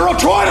natural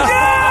 20.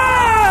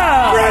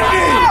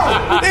 Brittany!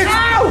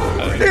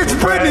 It's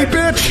Brittany,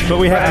 bitch. But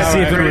we have to see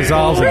if it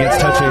resolves against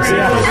touching.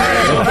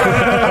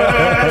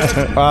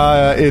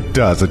 It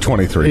does. A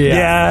 23.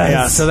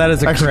 Yeah. So that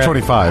is a Actually, crit.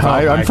 25.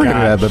 I'm freaking God.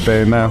 out of the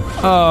Bane now.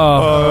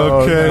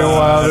 Oh, Okay,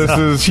 wow, this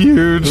is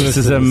huge. This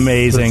is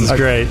amazing. This is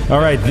great. All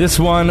right, this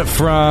one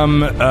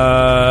from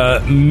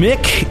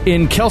Mick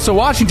in Kelso,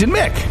 Washington.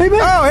 Mick. Hey, Mick.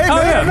 Oh, hey, Oh,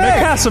 man.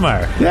 yeah, Mick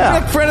Hasselmeyer.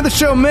 Yeah. Mick, friend of the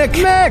show, Mick.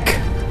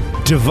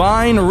 Mick.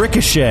 Divine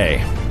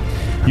Ricochet.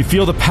 You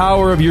feel the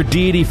power of your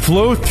deity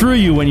flow through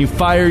you when you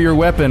fire your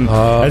weapon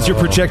as your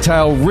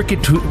projectile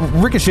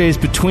ricochets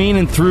between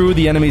and through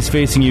the enemies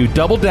facing you.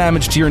 Double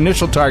damage to your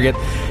initial target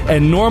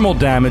and normal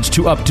damage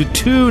to up to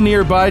 2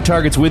 nearby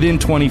targets within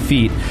 20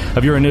 feet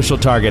of your initial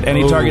target.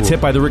 Any targets hit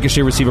by the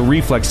ricochet receive a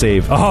reflex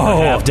save. Oh,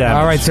 half damage.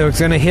 all right. So it's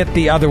going to hit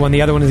the other one.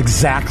 The other one is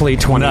exactly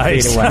 20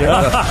 Nice. feet away.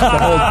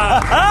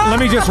 Let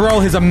me just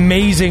roll his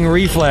amazing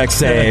reflex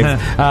save.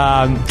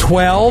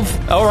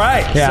 12. All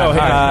right.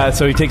 Yeah,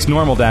 So he takes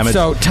normal damage.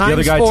 So The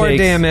other times guy 4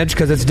 takes- damage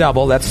because it's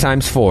double. That's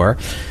times 4.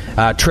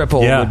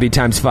 Triple Yeah. would be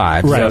times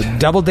 5. Right. So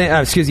double.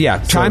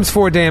 Times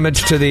 4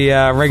 damage to the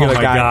regular Oh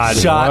my guy. God.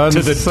 Shot One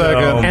to the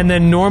second. dome. And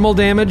then normal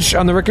damage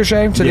on the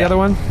ricochet to the Yeah. other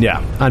one. Yeah.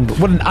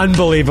 What an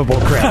unbelievable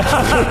crit.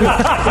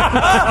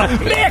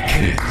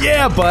 Mick!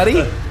 Yeah,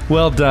 buddy.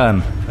 Well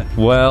done.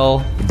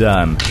 Well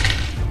done.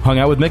 Hung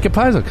out with Mick at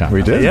PaizoCon.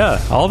 We did. Yeah,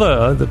 all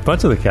the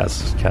bunch of the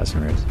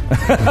Casimir's.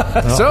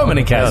 So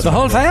many cats. The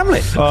whole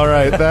family. All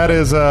right, that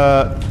is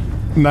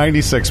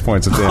 96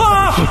 points of damage.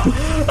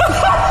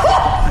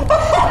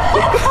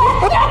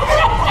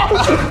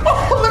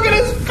 Look at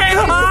his face.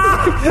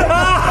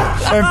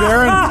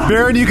 And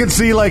Baron, you can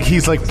see like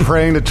he's like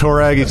praying to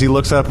Torag as he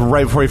looks up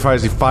right before he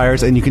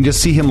fires, and you can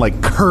just see him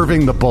like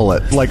curving the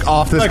bullet like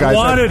off this guy's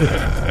wanted.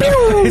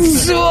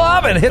 It's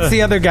swab and hits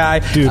the other guy.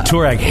 Dude,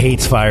 Torag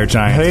hates fire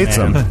giants. Hates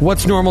man. him.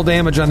 What's normal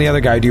damage on the other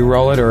guy? Do you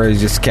roll it or is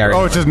he just carry?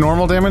 Oh, it's just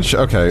normal damage.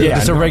 Okay, Yeah,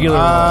 it's a regular.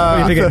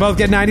 What do you think? Both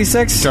get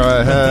 96? Go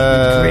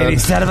ahead. Greedy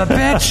son of a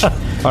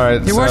bitch. All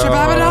right. Your worship,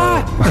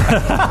 Abaddon!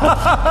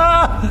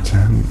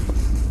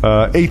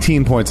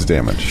 18 points of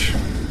damage.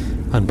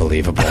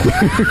 Unbelievable.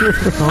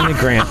 Only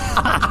Grant.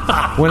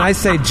 When I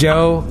say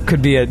Joe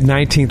could be a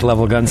 19th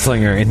level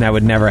gunslinger, and that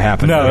would never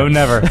happen. No,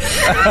 never.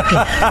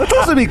 Let's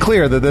also be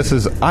clear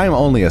that I'm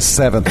only a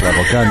 7th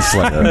level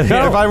gunslinger. If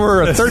I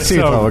were a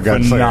 13th level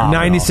gunslinger. phenomenal.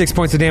 96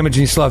 points of damage,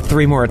 and you still have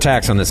 3 more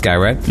attacks on this guy,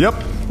 right? Yep.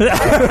 Keep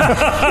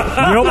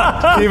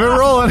it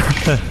rolling.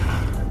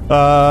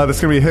 That's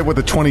going to be a hit with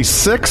a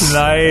 26.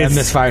 Nice. And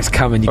misfire's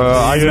coming. You can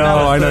I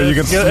know. You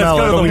can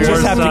smell it. We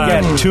just have to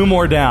get 2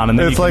 more down. And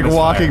then It's you can like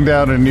walking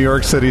misfire. down a New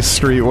York City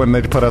street when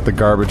they put out the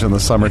garbage in the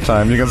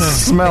summertime. You can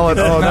smell it.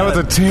 Oh, that was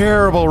a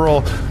terrible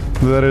roll.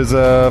 That is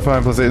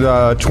 5 plus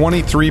 8.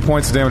 23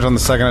 points of damage on the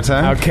second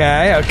attack.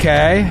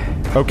 Okay.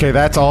 Okay,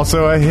 that's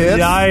also a hit.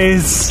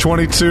 Nice.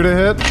 22 to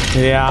hit.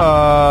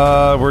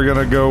 Yeah. We're going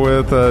to go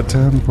with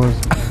 10 plus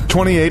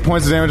 28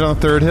 points of damage on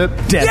the third hit.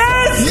 Yes!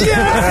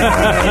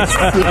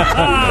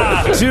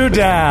 2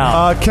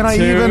 down. Can I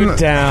 2 even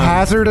down.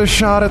 hazard a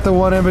shot at the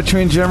one in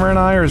between Jimmer and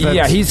I, or is that?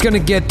 Yeah, he's gonna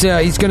get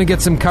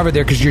some cover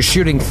there because you're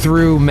shooting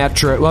through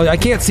Metra. Well, I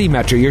can't see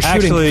Metra. You're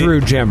shooting Actually-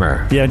 through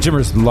Jimmer. Yeah,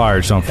 Jimmer's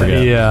large, don't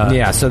forget. Yeah.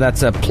 Yeah, so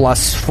that's a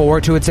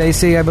 +4 to its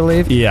AC, I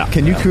believe. Yeah.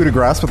 Can you coup de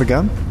grace with a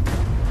gun?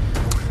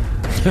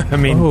 I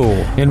mean,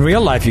 in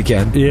real life you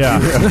can. Yeah.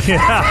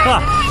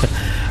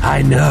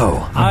 I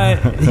know.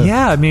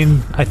 I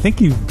mean, I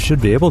think you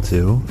should be able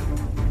to.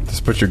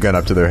 Just put your gun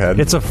up to their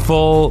head. It's a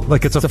full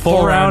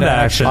full round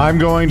action. I'm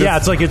going to. Yeah,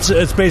 it's like it's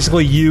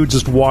basically you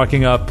just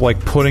walking up,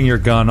 like putting your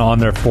gun on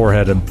their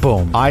forehead, and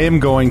boom. I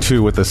am going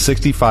to, with the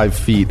 65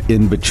 feet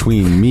in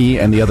between me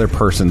and the other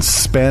person,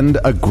 spend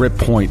a grip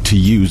point to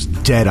use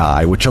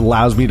Deadeye, which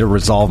allows me to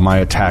resolve my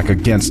attack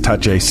against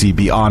touch AC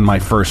beyond my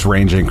first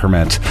range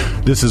increment.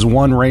 This is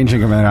 1 range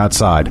increment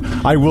outside.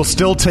 I will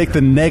still take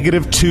the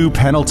 -2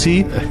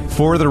 penalty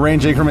for the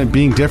range increment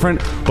being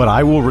different, but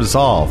I will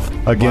resolve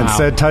against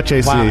said touch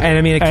AC. Wow. And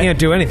I mean, it can't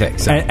do anything.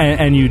 So.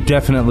 And you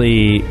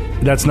definitely...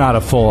 That's not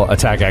a full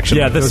attack action.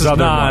 Yeah, like this those is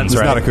other not. ones, It's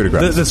right? not a coup de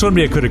grace. This wouldn't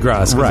be a coup de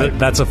grace. Right.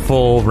 That's a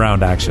full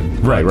round action.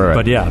 Right.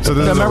 But yeah. So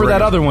this Now, is remember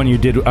that other one you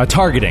did,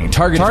 targeting.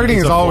 Targeting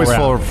is a always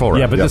full full round.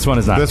 Yeah, but this one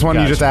is not. This one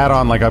you Gotcha. just add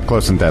on like up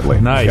close and deadly.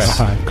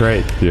 Nice. Okay.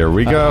 Great. Here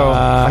we go.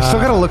 I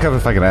still got to look up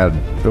if I can add.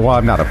 Well,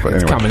 I'm not up.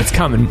 Anyway. It's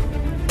coming.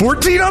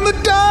 14 on the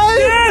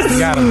die.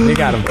 You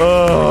got him.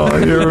 Oh,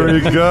 here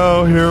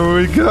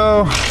we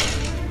go.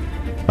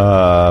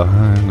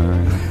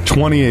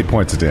 28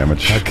 points of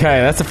damage. Okay,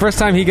 that's the first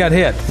time he got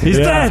hit. He's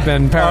dead. He's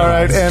been All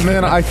right, paralyzed. and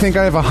then I think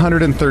I have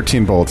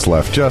 113 bullets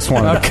left. Just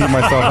wanted to keep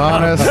myself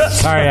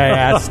honest. Sorry, I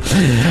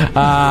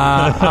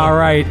asked. All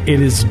right,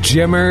 it is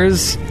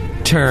Jimmer's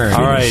turn.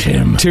 All right.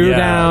 2 Yeah.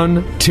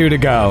 down, 2 to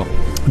go.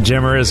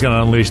 Jimmer is going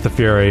to unleash the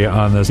fury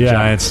on this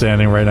giant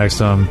standing right next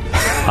to him.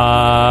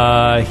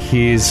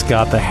 He's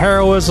got the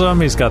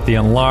heroism. He's got the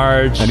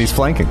enlarge. and he's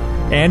flanking.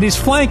 And he's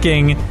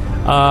flanking.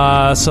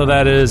 So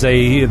that is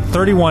a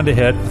 31 to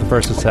hit the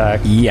first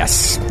attack.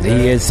 Yes,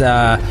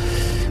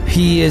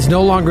 he is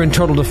no longer in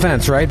total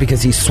defense, right?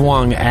 Because he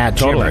swung at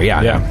Jimmer.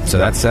 Yeah. So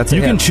that's a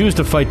You hit. can choose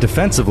to fight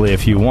defensively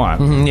if you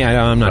want. Yeah,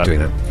 no, I'm not doing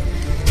that.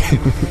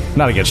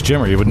 Not against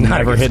Jimmer. You would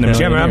never hit him.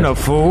 Jimmer, I'm no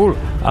fool.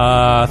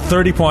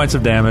 30 points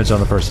of damage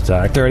on the first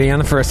attack. 30 on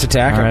the first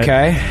attack. All right.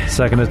 Okay.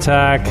 Second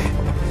attack.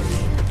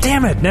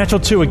 Damn it. Natural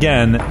 2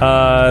 again.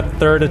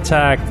 Third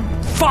attack.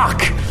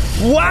 Fuck.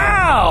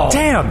 Wow.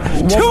 Damn.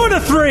 2 and a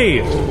 3.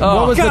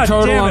 What was the God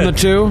total damn on it. the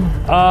 2?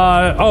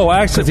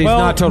 Actually, 'Cause he's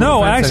not total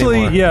no, defense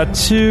actually, anymore.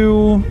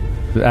 2.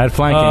 Add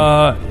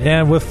flanking.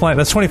 And with flank,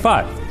 that's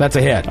 25. That's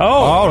a hit. Oh,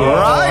 all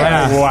right.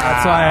 Yeah,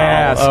 that's why I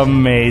asked.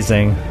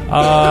 Amazing.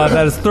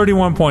 That is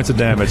 31 points of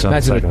damage on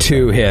That's the with second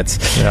 2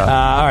 hits. Yeah.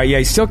 All right, yeah,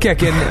 he's still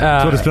kicking.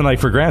 That's what it's been like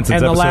for Grant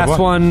since And the episode last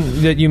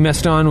one that you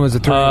missed on was a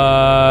 3.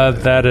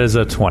 That is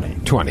a 20.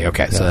 20.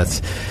 Okay, so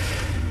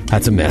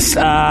that's a miss.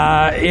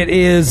 It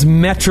is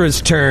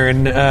Metra's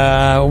turn.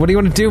 What do you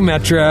want to do,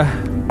 Metra?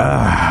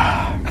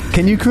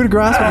 Can you coup de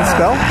grace with a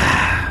spell?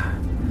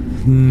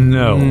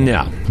 No.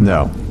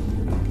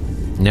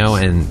 No,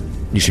 and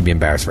you should be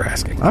embarrassed for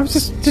asking. I was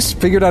just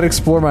figured I'd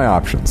explore my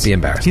options. Be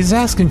embarrassed. He's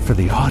asking for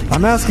the audience.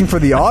 I'm asking for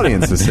the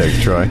audience's sake,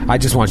 Troy. I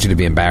just want you to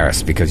be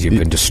embarrassed because you've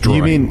been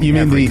destroying. You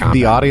mean every the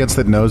combat. audience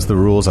that knows the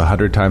rules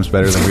 100 times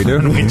better than we do?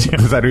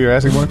 Is that who you're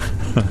asking for?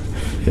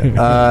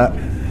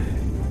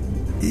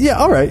 Yeah,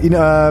 all right.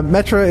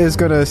 Metra is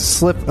going to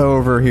slip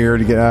over here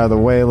to get out of the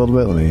way a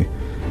little bit.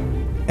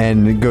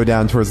 And go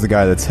down towards the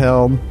guy that's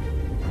held.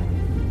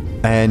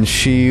 And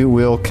she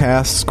will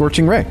cast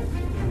Scorching Ray.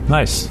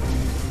 Nice.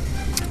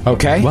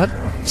 Okay. What?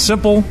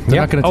 Simple. They're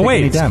not going to take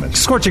wait. any damage.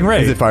 Scorching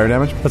Ray. Is it fire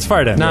damage? That's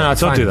fire damage. No,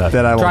 it's Don't fine. do that.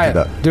 Then I won't Try do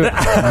it. that. Do it.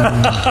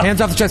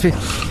 Hands off the chest piece.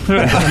 You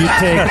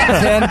take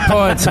 10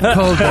 points of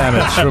cold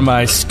damage from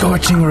my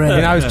scorching ray.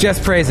 And I was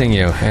just praising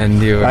you,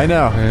 and you. I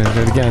know.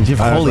 Do it again. Do you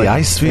have holy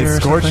ice sphere?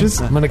 It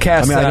scorches. I'm going to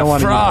cast I don't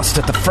wanna frost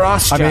at the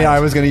frost. I mean, giant. I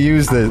was going to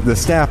use the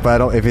staff, but I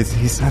don't. I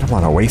don't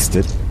want to waste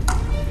it.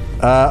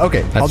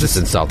 Okay, That's just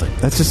insulting.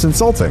 That's just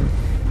insulting.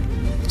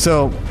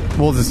 So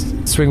we'll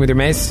just Swing with your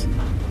mace.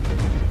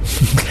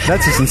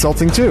 That's just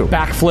insulting, too.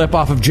 Backflip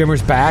off of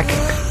Jimmer's back,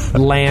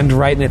 land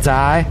right in its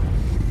eye.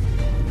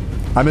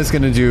 I'm just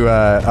going to do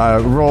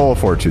a roll a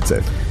fortitude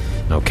save.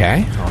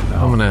 Okay.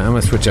 I'm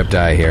gonna switch up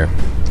die here.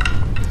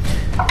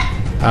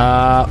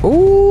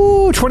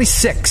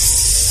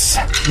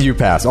 26. You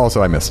pass.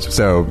 Also, I missed,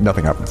 so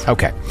nothing happens.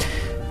 Okay.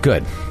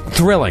 Good.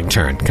 Thrilling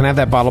turn. Can I have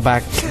that bottle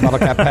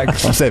cap back?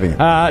 I'm saving it.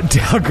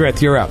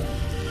 Delgrith, you're up.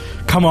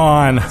 Come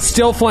on.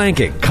 Still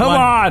flanking. Come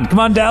on,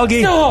 Dalgy.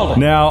 Still hold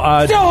him.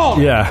 Now, Still hold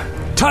him. yeah.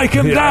 Take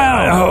him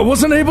down. I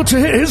wasn't able to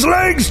hit his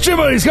legs,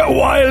 Jimmer. He's got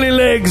wily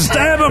legs.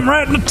 Stab him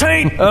right in the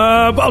taint.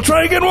 I'll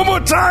try again one more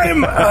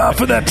time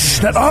for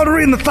that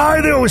artery in the thigh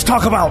they always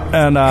talk about.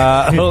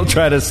 And he'll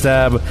try to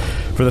stab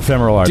for the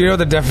femoral artery. Do you know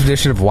what the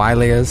definition of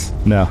wily is?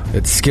 No.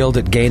 It's skilled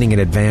at gaining an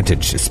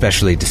advantage,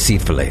 especially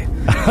deceitfully.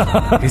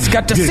 He's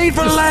got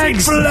deceitful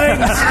legs.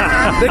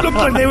 They looked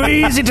like they were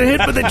easy to hit,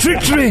 but they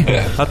tricked me.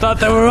 I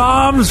thought they were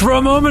arms for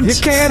a moment. You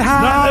can't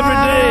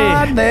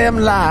hide them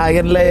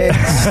lying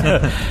legs.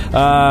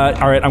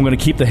 All right, I'm going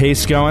to keep the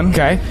haste going.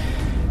 Okay.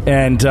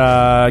 And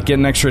get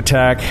an extra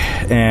attack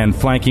and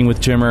flanking with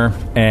Jimmer.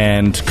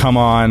 And come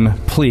on,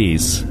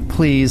 please.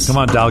 Come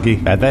on,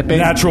 Dalgy. At that base.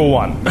 Natural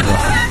one.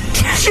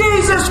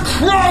 Jesus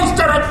Christ,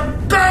 and a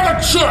bag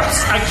of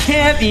chips! I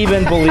can't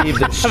even believe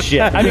this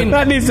shit. I mean,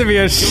 That needs to be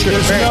a shirt.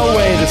 there's no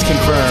way this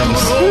confirms.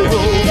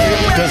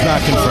 Does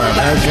not confirm.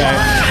 Okay.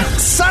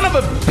 Son of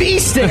a bee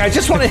sting. I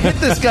just want to hit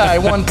this guy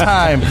one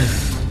time.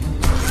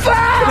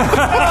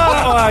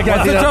 I got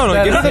What's the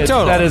total? Give us the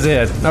total. That is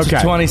it.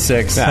 Okay.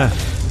 26.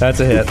 That's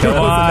a hit. Come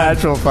on.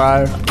 Natural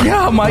 5.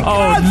 Yeah, my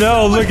God. Oh,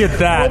 no, look at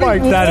that. Oh, my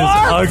That is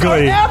God.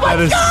 ugly. Oh, my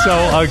That is so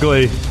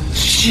ugly.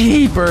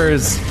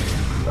 Jeepers.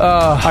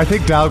 I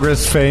think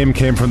Dalgrith's fame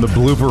came from the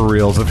blooper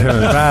reels of him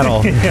in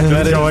battle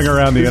going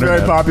around the He's internet.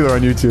 very popular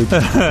on YouTube.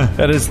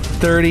 That is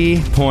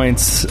 30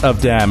 points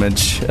of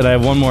damage. And I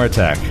have one more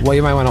attack. Well,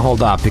 you might want to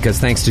hold off because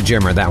thanks to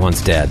Jimmer, that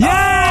one's dead.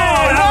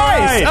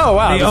 Nice. Oh,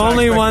 wow. The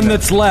only one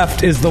that's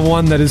left is the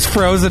one that is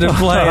frozen in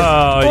place.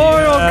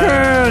 Oil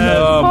can!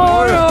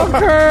 Oil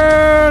can!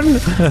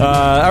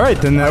 All right,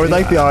 then I would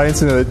like the audience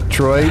to know that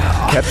Troy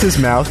kept his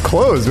mouth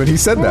closed when he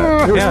said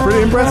that. It was pretty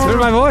Look impressive. at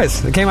my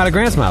voice. It came out of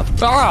Grant's mouth.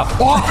 No,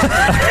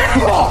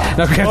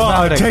 Grant's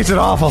mouth. It tasted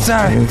awful.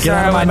 Sorry, Get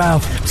out of my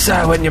mouth.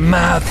 Sorry, went in your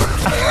mouth.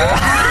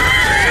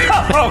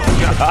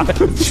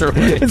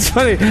 It's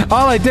funny.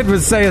 All I did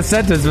was say a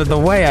sentence with the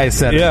way I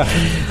said it.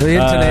 The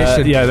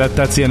intonation.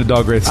 That's the end of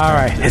Dalgrith's turn. All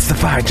right, it's the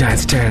fire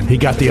giant's turn. He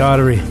got the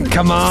artery.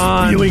 Come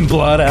on. Spewing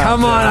blood out.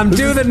 Come on, I'm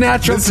doing the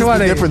natural This is 20.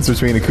 the difference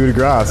between a coup de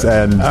grace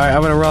and... All right,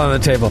 I'm going to roll on the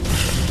table.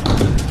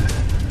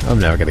 I'm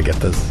never going to get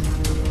this.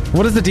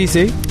 What is the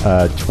DC?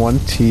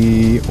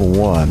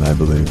 21, I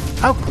believe.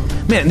 Oh,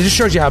 man, it just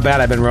shows you how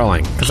bad I've been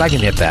rolling, because I can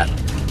hit that.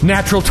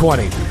 Natural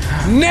 20.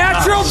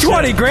 Natural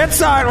 20. Grant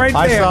saw it right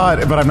I there. saw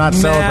it, but I'm not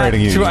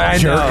celebrating you. I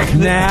know. Jerk.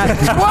 Nat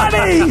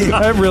 20.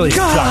 That really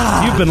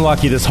sucks. You've been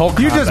lucky this whole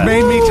You just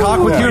made me talk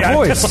with your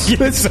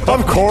voice.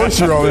 Of course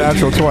you roll a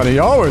natural 20.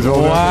 You always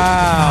roll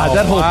Wow.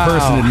 that whole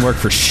person didn't work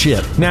for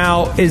shit.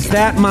 Now, is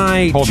that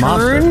my Hold turn,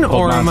 monster.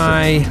 Hold or am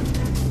I...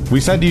 We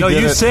said you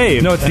did you it.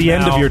 saved. No, it's the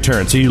end of your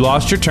turn. So you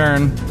lost your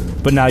turn,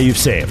 but now you've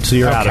saved. So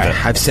you're out of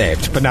it. I've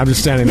saved, but now I'm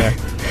just standing there.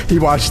 He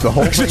watched the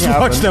whole thing Just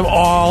happen. watch them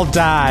all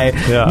die.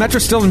 Yeah.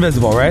 Metro's still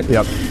invisible, right?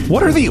 Yep.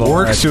 What are the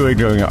orcs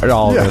doing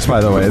all of this,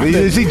 by the way?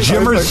 You see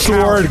Jimmer's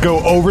sword go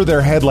over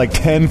their head like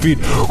 10 feet.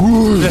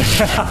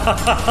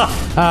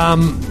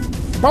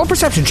 Roll a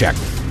perception check.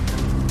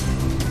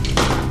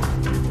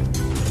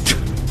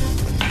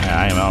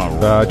 I am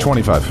on a roll.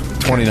 25.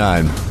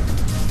 29.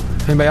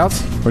 Anybody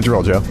else? What'd you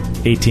roll, Joe?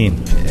 18.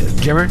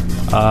 Jimmer?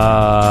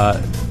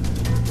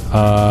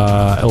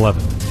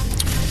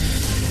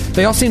 11.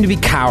 They all seem to be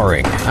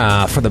cowering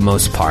for the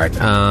most part.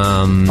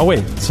 Oh,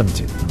 wait.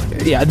 17.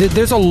 Yeah,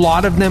 there's a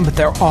lot of them, but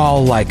they're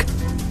all like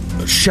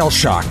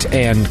shell-shocked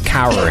and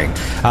cowering.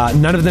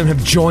 None of them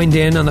have joined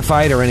in on the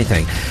fight or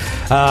anything.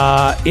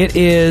 It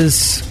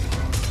is...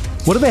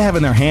 What do they have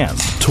in their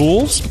hands?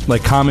 Tools?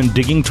 Like common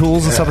digging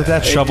tools and stuff like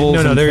that? Shovels? No,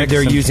 and they're picks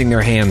and- using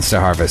their hands to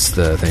harvest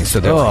the things. So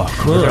they're, gross.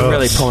 they're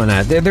really pulling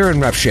at it. They're in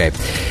rough shape.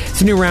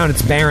 It's a new round.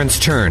 It's Baron's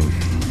turn.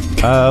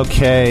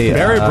 Okay.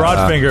 Barry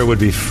Broadfinger would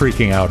be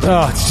freaking out.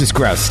 Oh, it's just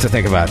gross to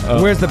think about.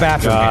 Where's the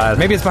bathroom? God.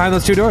 Maybe it's behind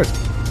those two doors.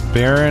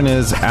 Baron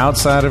is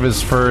outside of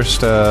his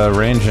first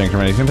range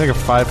increment. He's going to take a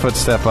 5-foot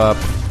step up,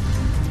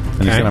 and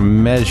he's Okay. going to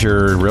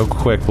measure real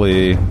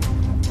quickly.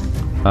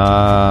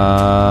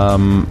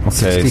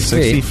 Okay,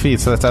 60 feet,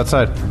 so that's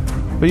outside.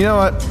 But you know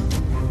what?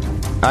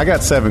 I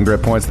got 7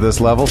 grit points at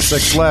this level,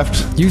 6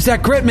 left. Use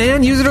that grit,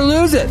 man. Use it or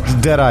lose it.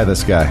 Deadeye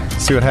this guy.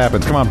 See what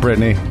happens. Come on,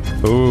 Brittany.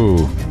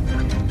 Ooh.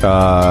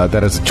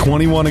 That is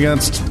 21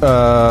 against,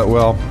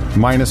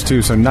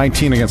 -2, so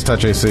 19 against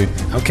touch AC.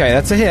 Okay,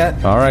 that's a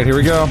hit. All right, here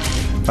we go.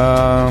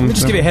 Let me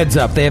just give you a heads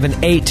up. They have an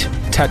 8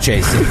 touch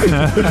AC.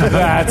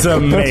 That's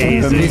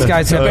amazing. These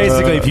guys have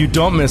Basically, if you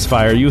don't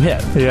misfire, you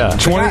hit. Yeah.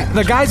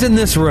 The guys in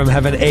this room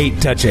have an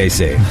 8 touch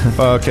AC.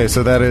 Okay,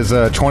 so that is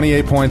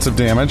 28 points of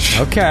damage.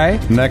 Okay.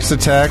 Next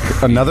attack,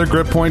 another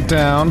grip point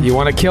down. You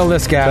want to kill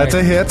this guy. That's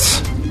a hit.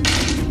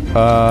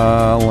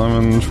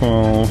 11,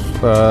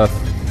 12,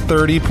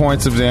 30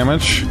 points of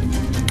damage.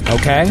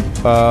 Okay.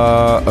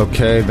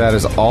 Okay, that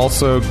is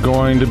also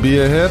going to be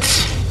a hit.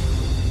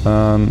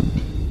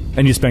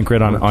 And you spent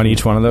grit on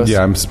each one of those?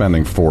 Yeah, I'm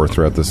spending 4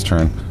 throughout this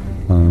turn.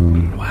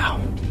 Wow.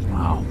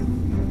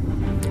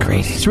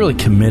 Crazy. He's really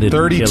committed.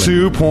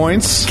 32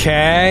 points.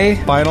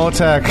 Okay. Final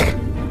attack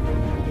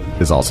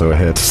is also a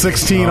hit.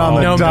 16 on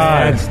the No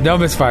die. No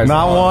misfires.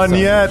 Not one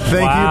yet.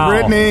 Thank you,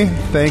 Brittany.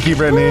 Thank you,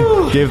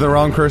 Brittany. Gave the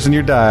wrong person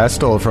your die. I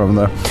stole it from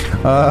them,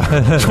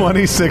 though.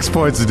 26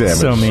 points of damage.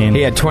 So mean.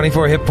 He had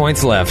 24 hit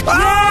points left.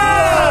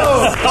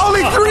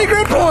 Only 3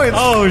 grit points.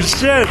 Oh,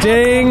 shit.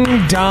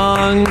 Ding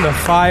dong. The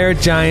fire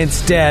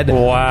giant's dead.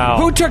 Wow.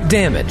 Who took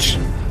damage?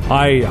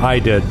 I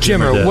did.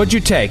 Jimmer, did. what'd you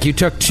take? You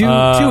took two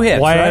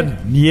hits, well, I right?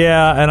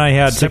 and I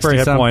had temporary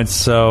hit 60-some. points,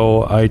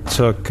 so I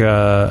took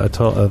a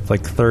total of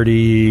like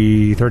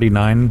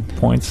 39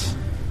 points.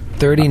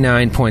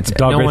 39 points.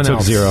 Dog no Ray one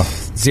took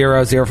else.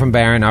 0. 0 from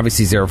Baron.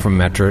 Obviously 0 from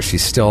Metro.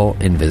 She's still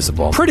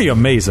invisible. Pretty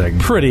amazing.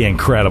 Pretty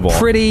incredible.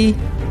 Pretty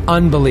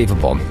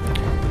unbelievable.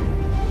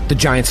 The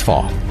giants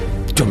fall.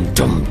 Dum,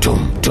 dum,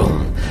 dum,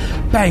 dum.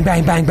 Bang,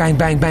 bang, bang, bang,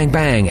 bang, bang,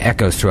 bang.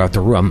 Echoes throughout the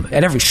room.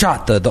 At every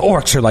shot, the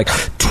orcs are like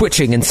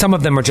twitching, and some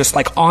of them are just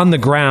like on the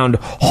ground,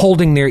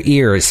 holding their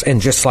ears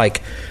and just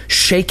like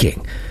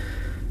shaking.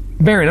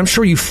 Baron, I'm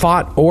sure you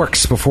fought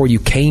orcs before you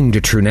came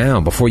to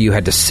Trunau, before you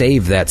had to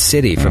save that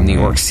city from the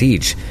orc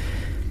siege.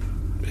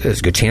 There's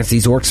a good chance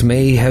these orcs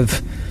may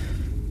have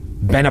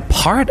been a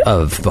part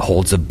of the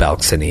holds of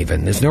Belkson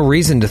even. There's no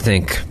reason to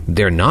think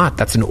they're not.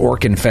 That's an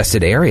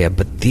orc-infested area,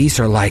 but these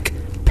are like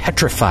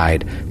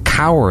petrified,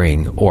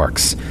 cowering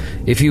orcs.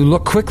 If you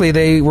look quickly,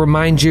 they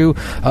remind you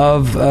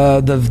of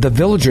the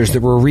villagers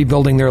that were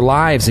rebuilding their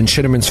lives in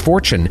Shitterman's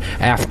Fortune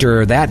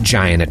after that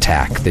giant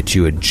attack that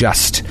you had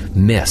just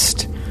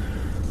missed.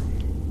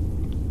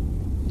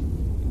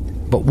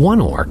 But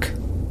one orc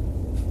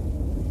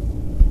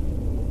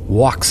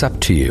walks up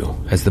to you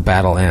as the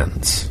battle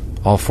ends.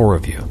 All 4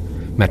 of you.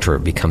 Metro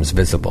becomes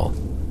visible.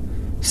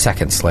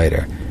 Seconds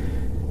later,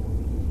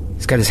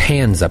 he's got his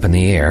hands up in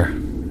the air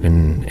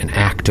in an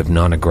act of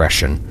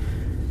non-aggression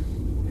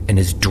and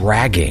is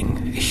dragging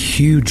a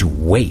huge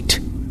weight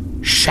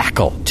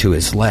shackled to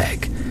his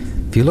leg.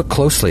 If you look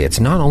closely, it's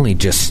not only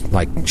just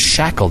like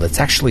shackled, it's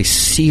actually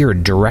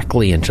seared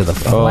directly into the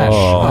flesh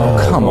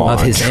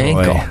of his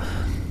ankle.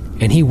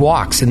 And he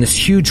walks, and this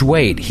huge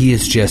weight, he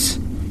is just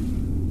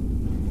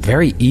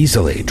very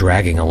easily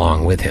dragging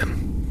along with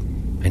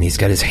him. And he's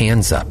got his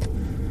hands up,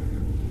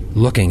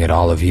 looking at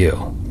all of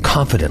you,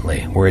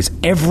 confidently, whereas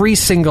every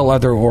single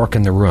other orc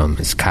in the room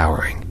is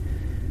cowering.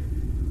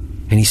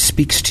 And he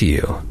speaks to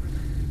you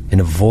in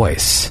a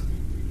voice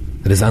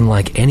that is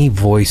unlike any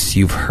voice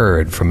you've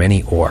heard from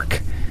any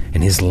orc,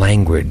 and his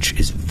language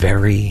is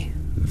very,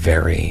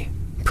 very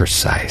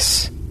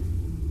precise.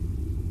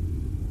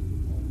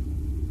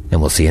 And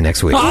we'll see you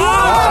next week. Say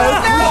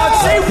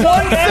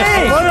one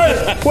thing!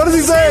 What does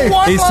he say?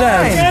 He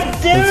says,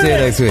 We'll see you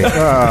next week.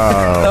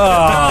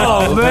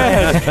 Oh,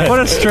 man. What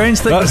a strange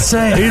thing to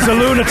say. he's a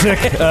lunatic.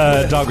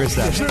 Dogger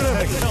stash.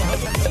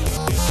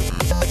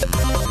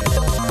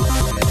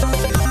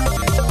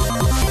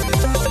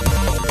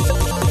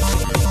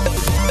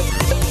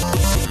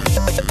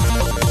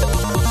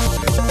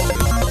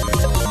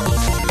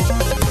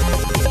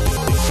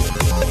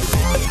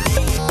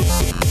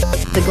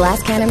 The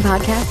Glass Cannon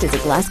Podcast is a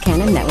Glass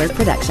Cannon Network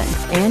production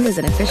and is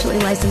an officially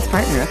licensed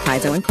partner of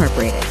Paizo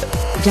Incorporated.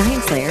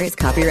 Giantslayer is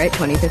copyright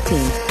 2015.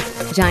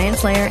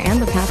 Giantslayer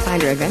and the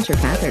Pathfinder Adventure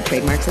Path are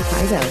trademarks of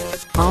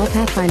Paizo. All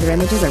Pathfinder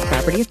images are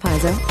property of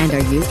Paizo and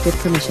are used with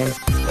permission.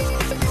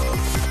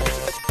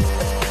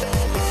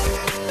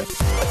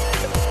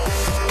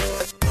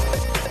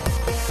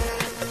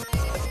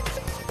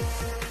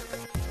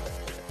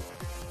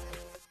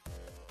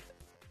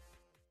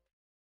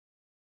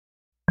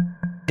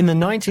 In the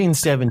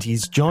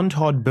 1970s, John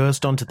Todd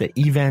burst onto the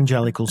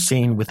evangelical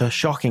scene with a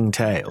shocking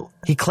tale.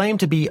 He claimed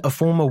to be a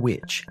former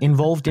witch,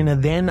 involved in a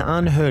then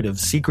unheard-of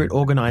secret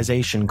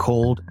organization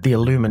called the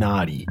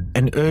Illuminati,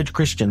 and urged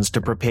Christians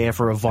to prepare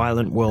for a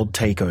violent world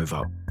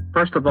takeover.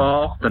 First of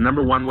all, the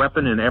number one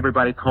weapon in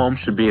everybody's home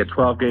should be a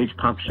 12-gauge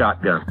pump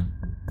shotgun.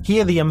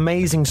 Hear the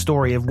amazing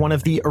story of one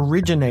of the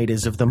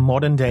originators of the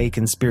modern-day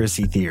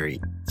conspiracy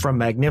theory. From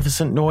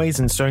Magnificent Noise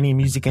and Sony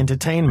Music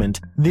Entertainment,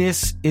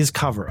 this is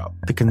Cover Up,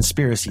 the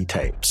Conspiracy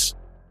Tapes.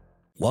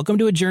 Welcome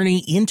to a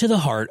journey into the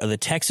heart of the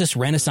Texas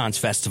Renaissance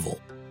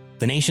Festival,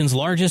 the nation's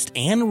largest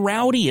and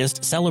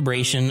rowdiest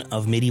celebration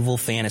of medieval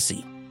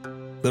fantasy.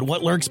 But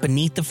what lurks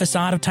beneath the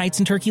facade of tights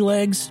and turkey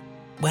legs?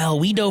 Well,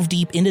 we dove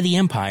deep into the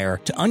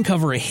empire to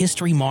uncover a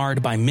history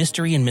marred by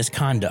mystery and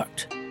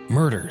misconduct,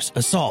 murders,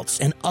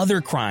 assaults, and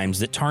other crimes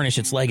that tarnish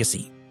its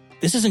legacy.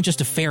 This isn't just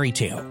a fairy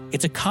tale.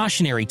 It's a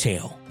cautionary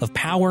tale of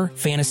power,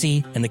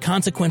 fantasy, and the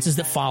consequences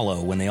that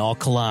follow when they all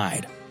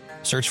collide.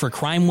 Search for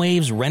Crime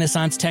Waves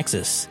Renaissance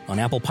Texas on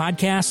Apple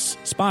Podcasts,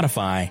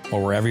 Spotify,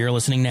 or wherever you're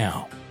listening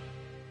now.